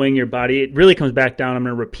to knowing your body. It really comes back down. I'm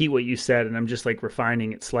going to repeat what you said, and I'm just like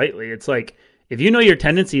refining it slightly. It's like, if you know your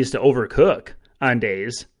tendency is to overcook on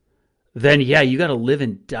days, then yeah, you got to live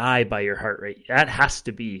and die by your heart rate. That has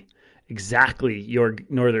to be exactly your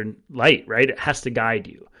northern light, right? It has to guide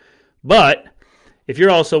you. But if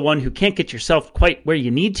you're also one who can't get yourself quite where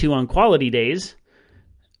you need to on quality days,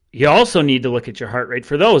 you also need to look at your heart rate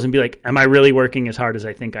for those and be like, am I really working as hard as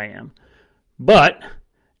I think I am? But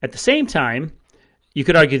at the same time, you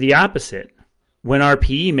could argue the opposite, when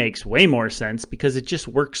RPE makes way more sense because it just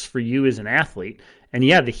works for you as an athlete. And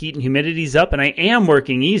yeah, the heat and humidity's up, and I am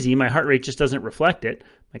working easy. My heart rate just doesn't reflect it.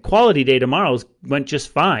 My quality day tomorrow went just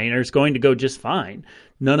fine, or is going to go just fine.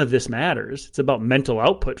 None of this matters. It's about mental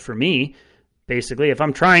output for me. Basically, if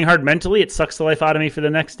I'm trying hard mentally, it sucks the life out of me for the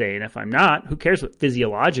next day. And if I'm not, who cares what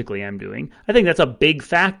physiologically I'm doing? I think that's a big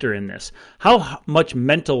factor in this. How much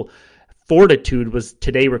mental fortitude was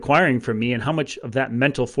today requiring from me, and how much of that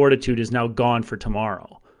mental fortitude is now gone for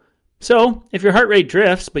tomorrow? So if your heart rate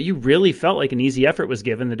drifts, but you really felt like an easy effort was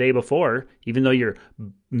given the day before, even though your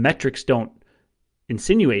metrics don't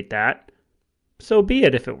insinuate that, so be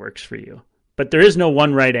it if it works for you. But there is no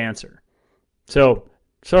one right answer. So,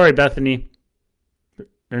 sorry, Bethany,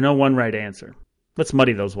 there's no one right answer. Let's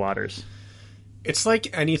muddy those waters. It's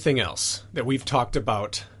like anything else that we've talked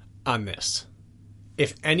about on this.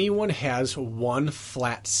 If anyone has one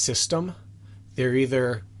flat system,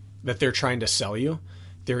 that they're trying to sell you,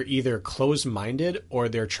 they're either closed-minded or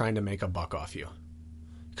they're trying to make a buck off you.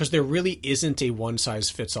 Because there really isn't a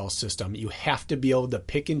one-size-fits-all system. You have to be able to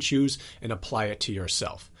pick and choose and apply it to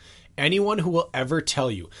yourself. Anyone who will ever tell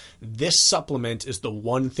you this supplement is the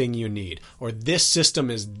one thing you need, or this system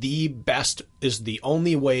is the best, is the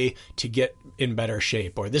only way to get in better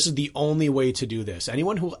shape, or this is the only way to do this,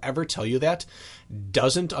 anyone who will ever tell you that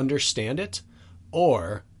doesn't understand it,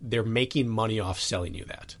 or they're making money off selling you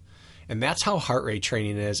that. And that's how heart rate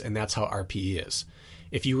training is, and that's how RPE is.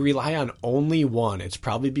 If you rely on only one, it's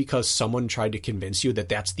probably because someone tried to convince you that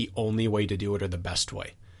that's the only way to do it or the best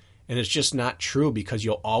way. And it's just not true, because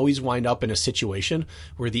you'll always wind up in a situation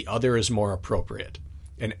where the other is more appropriate.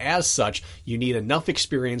 And as such, you need enough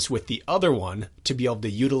experience with the other one to be able to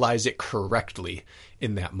utilize it correctly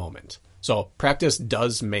in that moment. So practice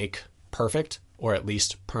does make perfect, or at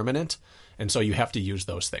least permanent. And so you have to use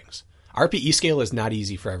those things. RPE scale is not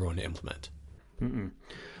easy for everyone to implement.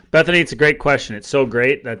 Bethany, it's a great question. It's so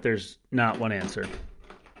great that there's not one answer.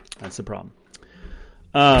 That's the problem.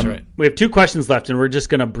 That's right. We have 2 questions left, and we're just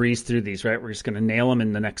going to breeze through these, right? We're just going to nail them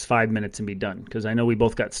in the next 5 minutes and be done, because I know we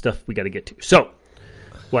both got stuff we got to get to. So,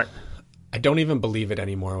 what? I don't even believe it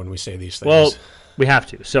anymore when we say these things. Well, we have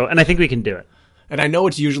to. So, and I think we can do it. And I know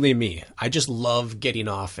it's usually me. I just love getting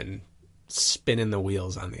off and spinning the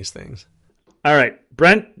wheels on these things. All right.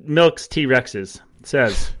 Brent Milks T-Rexes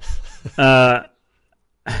says,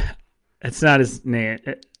 it's not his name.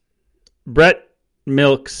 Brett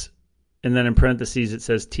Milks, and then in parentheses it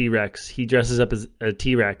says T-Rex. He dresses up as a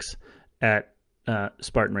T-Rex at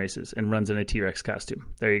Spartan races and runs in a T-Rex costume.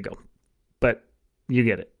 There you go. But you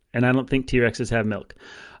get it. And I don't think T-Rexes have milk.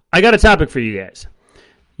 I got a topic for you guys.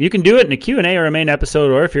 You can do it in a Q&A or a main episode,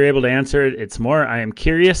 or if you're able to answer it, it's more. I am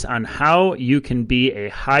curious on how you can be a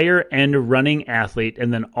higher-end running athlete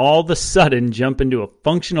and then all of a sudden jump into a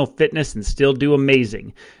functional fitness and still do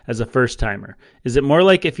amazing as a first-timer. Is it more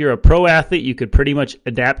like if you're a pro athlete, you could pretty much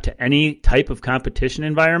adapt to any type of competition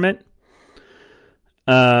environment?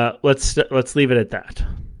 Let's leave it at that.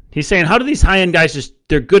 He's saying, how do these high-end guys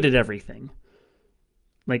they're good at everything?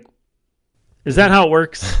 Like, is that how it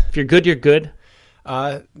works? If you're good, you're good.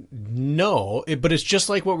 No, but it's just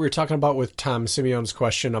like what we were talking about with Tom Simeon's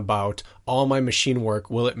question about all my machine work.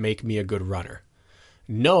 Will it make me a good runner?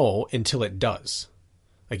 No, until it does.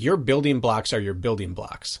 Like, your building blocks are your building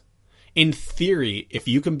blocks. In theory, if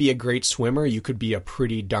you can be a great swimmer, you could be a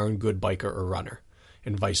pretty darn good biker or runner,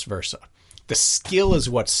 and vice versa. The skill is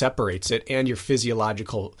what separates it, and your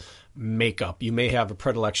physiological makeup. You may have a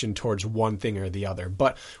predilection towards one thing or the other.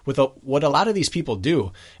 But what a lot of these people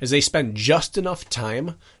do is they spend just enough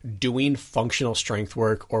time doing functional strength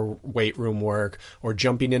work or weight room work or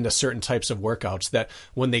jumping into certain types of workouts that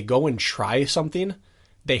when they go and try something,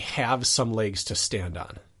 they have some legs to stand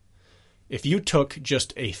on. If you took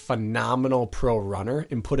just a phenomenal pro runner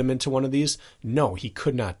and put him into one of these, no, he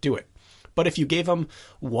could not do it. But if you gave him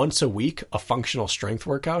once a week a functional strength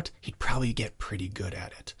workout, he'd probably get pretty good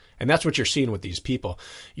at it. And that's what you're seeing with these people.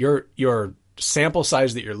 Your sample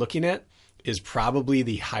size that you're looking at is probably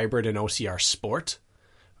the hybrid and OCR sport.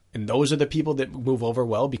 And those are the people that move over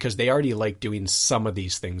well because they already like doing some of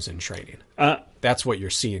these things in training. That's what you're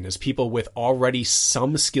seeing is people with already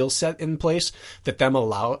some skill set in place that then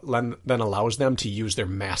allows them to use their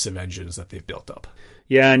massive engines that they've built up.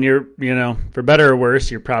 Yeah, and you're, for better or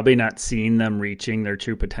worse, you're probably not seeing them reaching their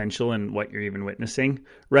true potential in what you're even witnessing,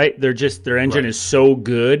 right? Their engine is so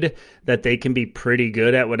good that they can be pretty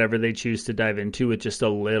good at whatever they choose to dive into with just a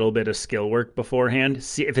little bit of skill work beforehand.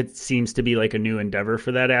 See if it seems to be like a new endeavor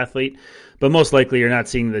for that athlete. But most likely you're not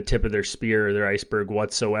seeing the tip of their spear or their iceberg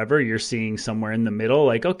whatsoever. You're seeing somewhere in the middle,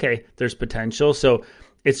 like, okay, there's potential. So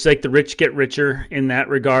it's like the rich get richer in that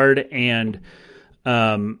regard. And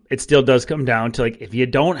it still does come down to, like, if you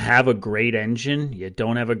don't have a great engine, you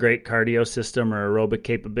don't have a great cardio system or aerobic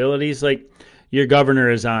capabilities, like, your governor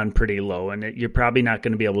is on pretty low, and you're probably not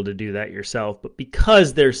going to be able to do that yourself. But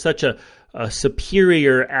because there's such a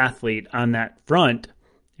superior athlete on that front,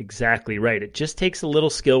 exactly right. It just takes a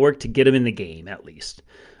little skill work to get them in the game, at least.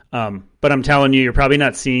 But I'm telling you, you're probably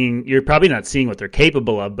not seeing what they're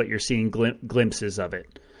capable of, but you're seeing glimpses of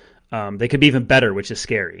it. They could be even better, which is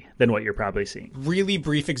scary, than what you're probably seeing. Really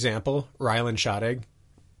brief example, Rylan Shoteg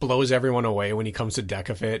blows everyone away when he comes to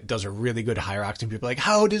DecaFit, does a really good Hyrox, and people are like,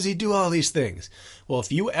 how does he do all these things? Well,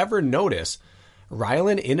 if you ever notice,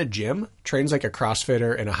 Rylan in a gym trains like a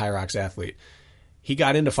CrossFitter and a Hyrox athlete. He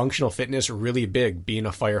got into functional fitness really big, being a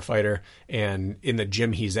firefighter, and in the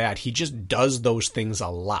gym he's at, he just does those things a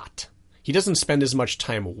lot. He doesn't spend as much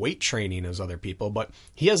time weight training as other people, but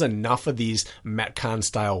he has enough of these Metcon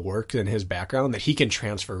style work in his background that he can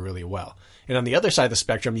transfer really well. And on the other side of the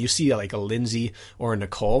spectrum, you see like a Lindsay or a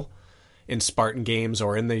Nicole in Spartan Games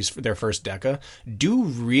or in their first Deca do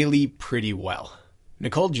really pretty well.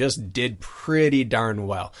 Nicole just did pretty darn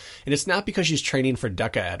well. And it's not because she's training for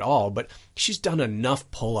Deca at all, but she's done enough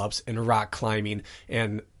pull-ups and rock climbing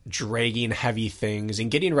and dragging heavy things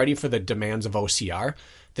and getting ready for the demands of OCR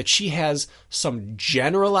that she has some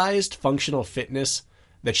generalized functional fitness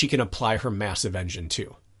that she can apply her massive engine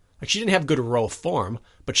to. Like, she didn't have good row form,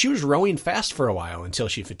 but she was rowing fast for a while until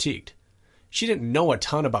she fatigued. She didn't know a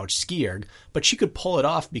ton about ski erg, but she could pull it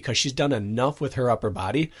off because she's done enough with her upper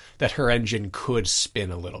body that her engine could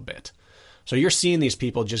spin a little bit. So you're seeing these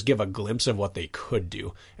people just give a glimpse of what they could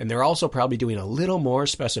do. And they're also probably doing a little more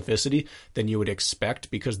specificity than you would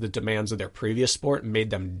expect because the demands of their previous sport made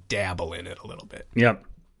them dabble in it a little bit. Yep,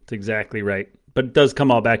 that's exactly right. But it does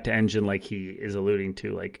come all back to engine, like he is alluding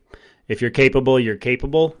to. Like, if you're capable, you're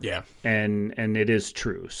capable. Yeah. And it is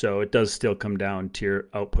true. So it does still come down to your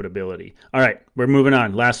output ability. All right, we're moving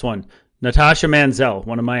on. Last one. Natasha Manzel,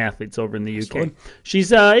 one of my athletes over in the UK.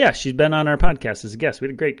 She's been on our podcast as a guest. We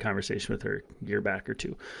had a great conversation with her a year back or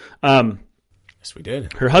two. Yes, we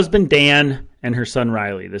did. Her husband, Dan, and her son,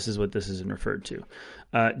 Riley. This is what this is referred to.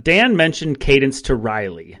 Dan mentioned cadence to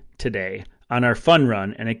Riley today on our fun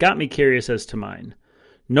run, and it got me curious as to mine.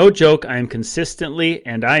 No joke, I am consistently,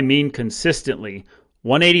 and I mean consistently,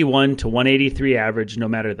 181 to 183 average no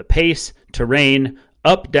matter the pace, terrain,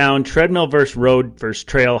 up, down, treadmill versus road versus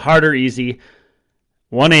trail, hard or easy,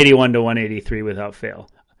 181 to 183 without fail.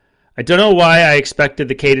 I don't know why I expected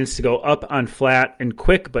the cadence to go up on flat and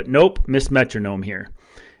quick, but nope, missed metronome here.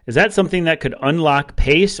 Is that something that could unlock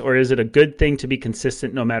pace, or is it a good thing to be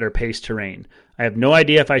consistent no matter pace terrain? I have no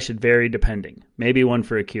idea if I should vary depending. Maybe one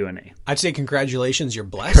for a Q&A. I'd say congratulations, you're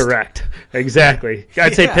blessed. Correct. Exactly.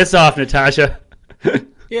 I'd say piss off, Natasha.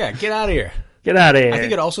 Yeah, get out of here. Get out of here. I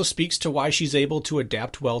think it also speaks to why she's able to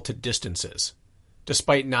adapt well to distances,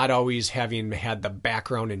 despite not always having had the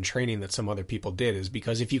background in training that some other people did, is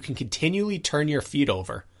because if you can continually turn your feet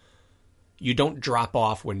over, you don't drop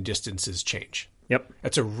off when distances change. Yep.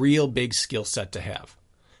 That's a real big skill set to have.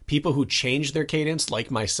 People who change their cadence,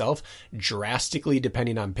 like myself, drastically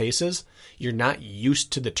depending on paces, you're not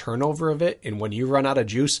used to the turnover of it. And when you run out of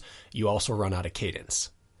juice, you also run out of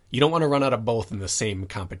cadence. You don't want to run out of both in the same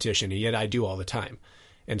competition, and yet I do all the time.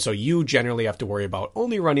 And so you generally have to worry about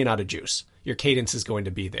only running out of juice. Your cadence is going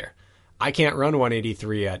to be there. I can't run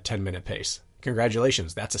 183 at 10-minute pace.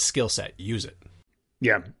 Congratulations. That's a skill set. Use it.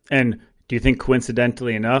 Yeah. And do you think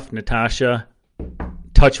coincidentally enough, Natasha,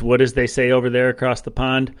 touch wood as they say over there across the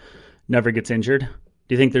pond, never gets injured?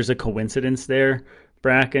 Do you think there's a coincidence there,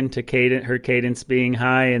 Bracken, to her cadence being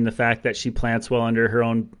high and the fact that she plants well under her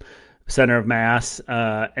own center of mass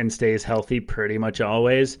and stays healthy pretty much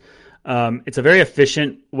always? It's a very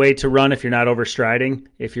efficient way to run if you're not overstriding.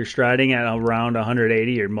 If you're striding at around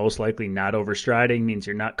 180, you're most likely not overstriding, means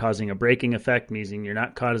you're not causing a braking effect, means you're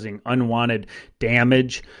not causing unwanted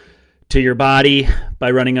damage to your body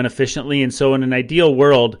by running inefficiently. And so in an ideal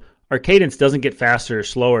world, our cadence doesn't get faster or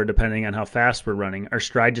slower depending on how fast we're running. Our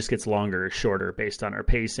stride just gets longer or shorter based on our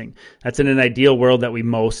pacing. That's in an ideal world that we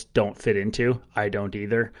most don't fit into. I don't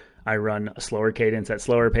either. I run a slower cadence at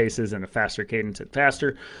slower paces and a faster cadence at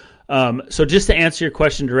faster. So just to answer your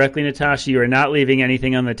question directly, Natasha, you are not leaving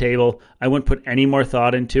anything on the table. I wouldn't put any more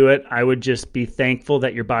thought into it. I would just be thankful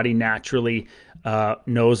that your body naturally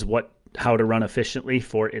knows how to run efficiently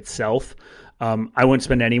for itself. I wouldn't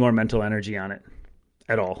spend any more mental energy on it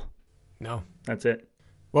at all. No. That's it.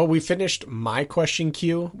 Well, we finished my question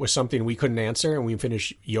queue with something we couldn't answer, and we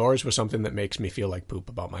finished yours with something that makes me feel like poop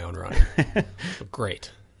about my own running. So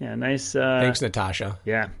great. Yeah, nice. Thanks, Natasha.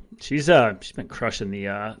 Yeah, she's been crushing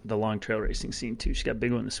the long trail racing scene too. She got a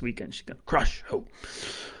big one this weekend. She's gonna crush. Oh.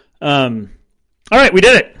 All right, we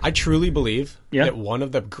did it. I truly believe that one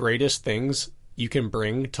of the greatest things you can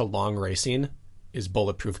bring to long racing is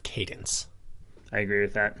bulletproof cadence. I agree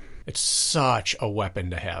with that. It's such a weapon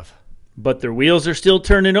to have. But their wheels are still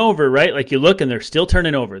turning over, right? Like you look and they're still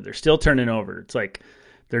turning over. They're still turning over. It's like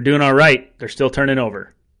they're doing all right. They're still turning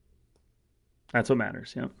over. That's what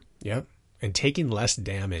matters. Yeah. Yep. And taking less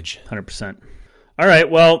damage. 100%. All right.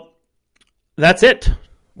 Well, that's it.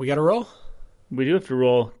 We got to roll? We do have to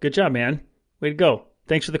roll. Good job, man. Way to go.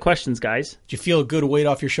 Thanks for the questions, guys. Did you feel a good weight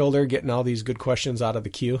off your shoulder getting all these good questions out of the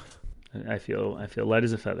queue? I feel light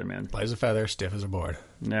as a feather, man. Light as a feather, stiff as a board.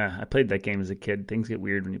 Yeah, I played that game as a kid. Things get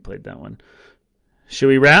weird when you played that one. Should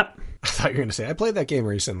we wrap? I thought you were going to say, I played that game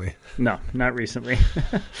recently. No, not recently.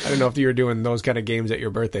 I don't know if you were doing those kind of games at your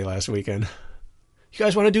birthday last weekend. You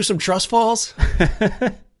guys want to do some trust falls?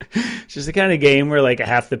 It's just the kind of game where like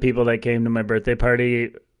half the people that came to my birthday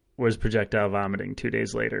party was projectile vomiting 2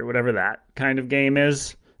 days later. Whatever that kind of game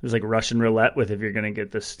is. It was like Russian roulette with if you're going to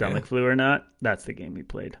get the stomach flu or not. That's the game we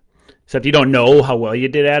played. Except you don't know how well you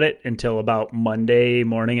did at it until about Monday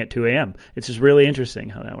morning at 2 a.m. It's just really interesting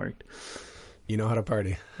how that worked. You know how to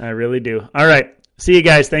party. I really do. All right. See you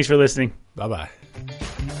guys. Thanks for listening. Bye-bye.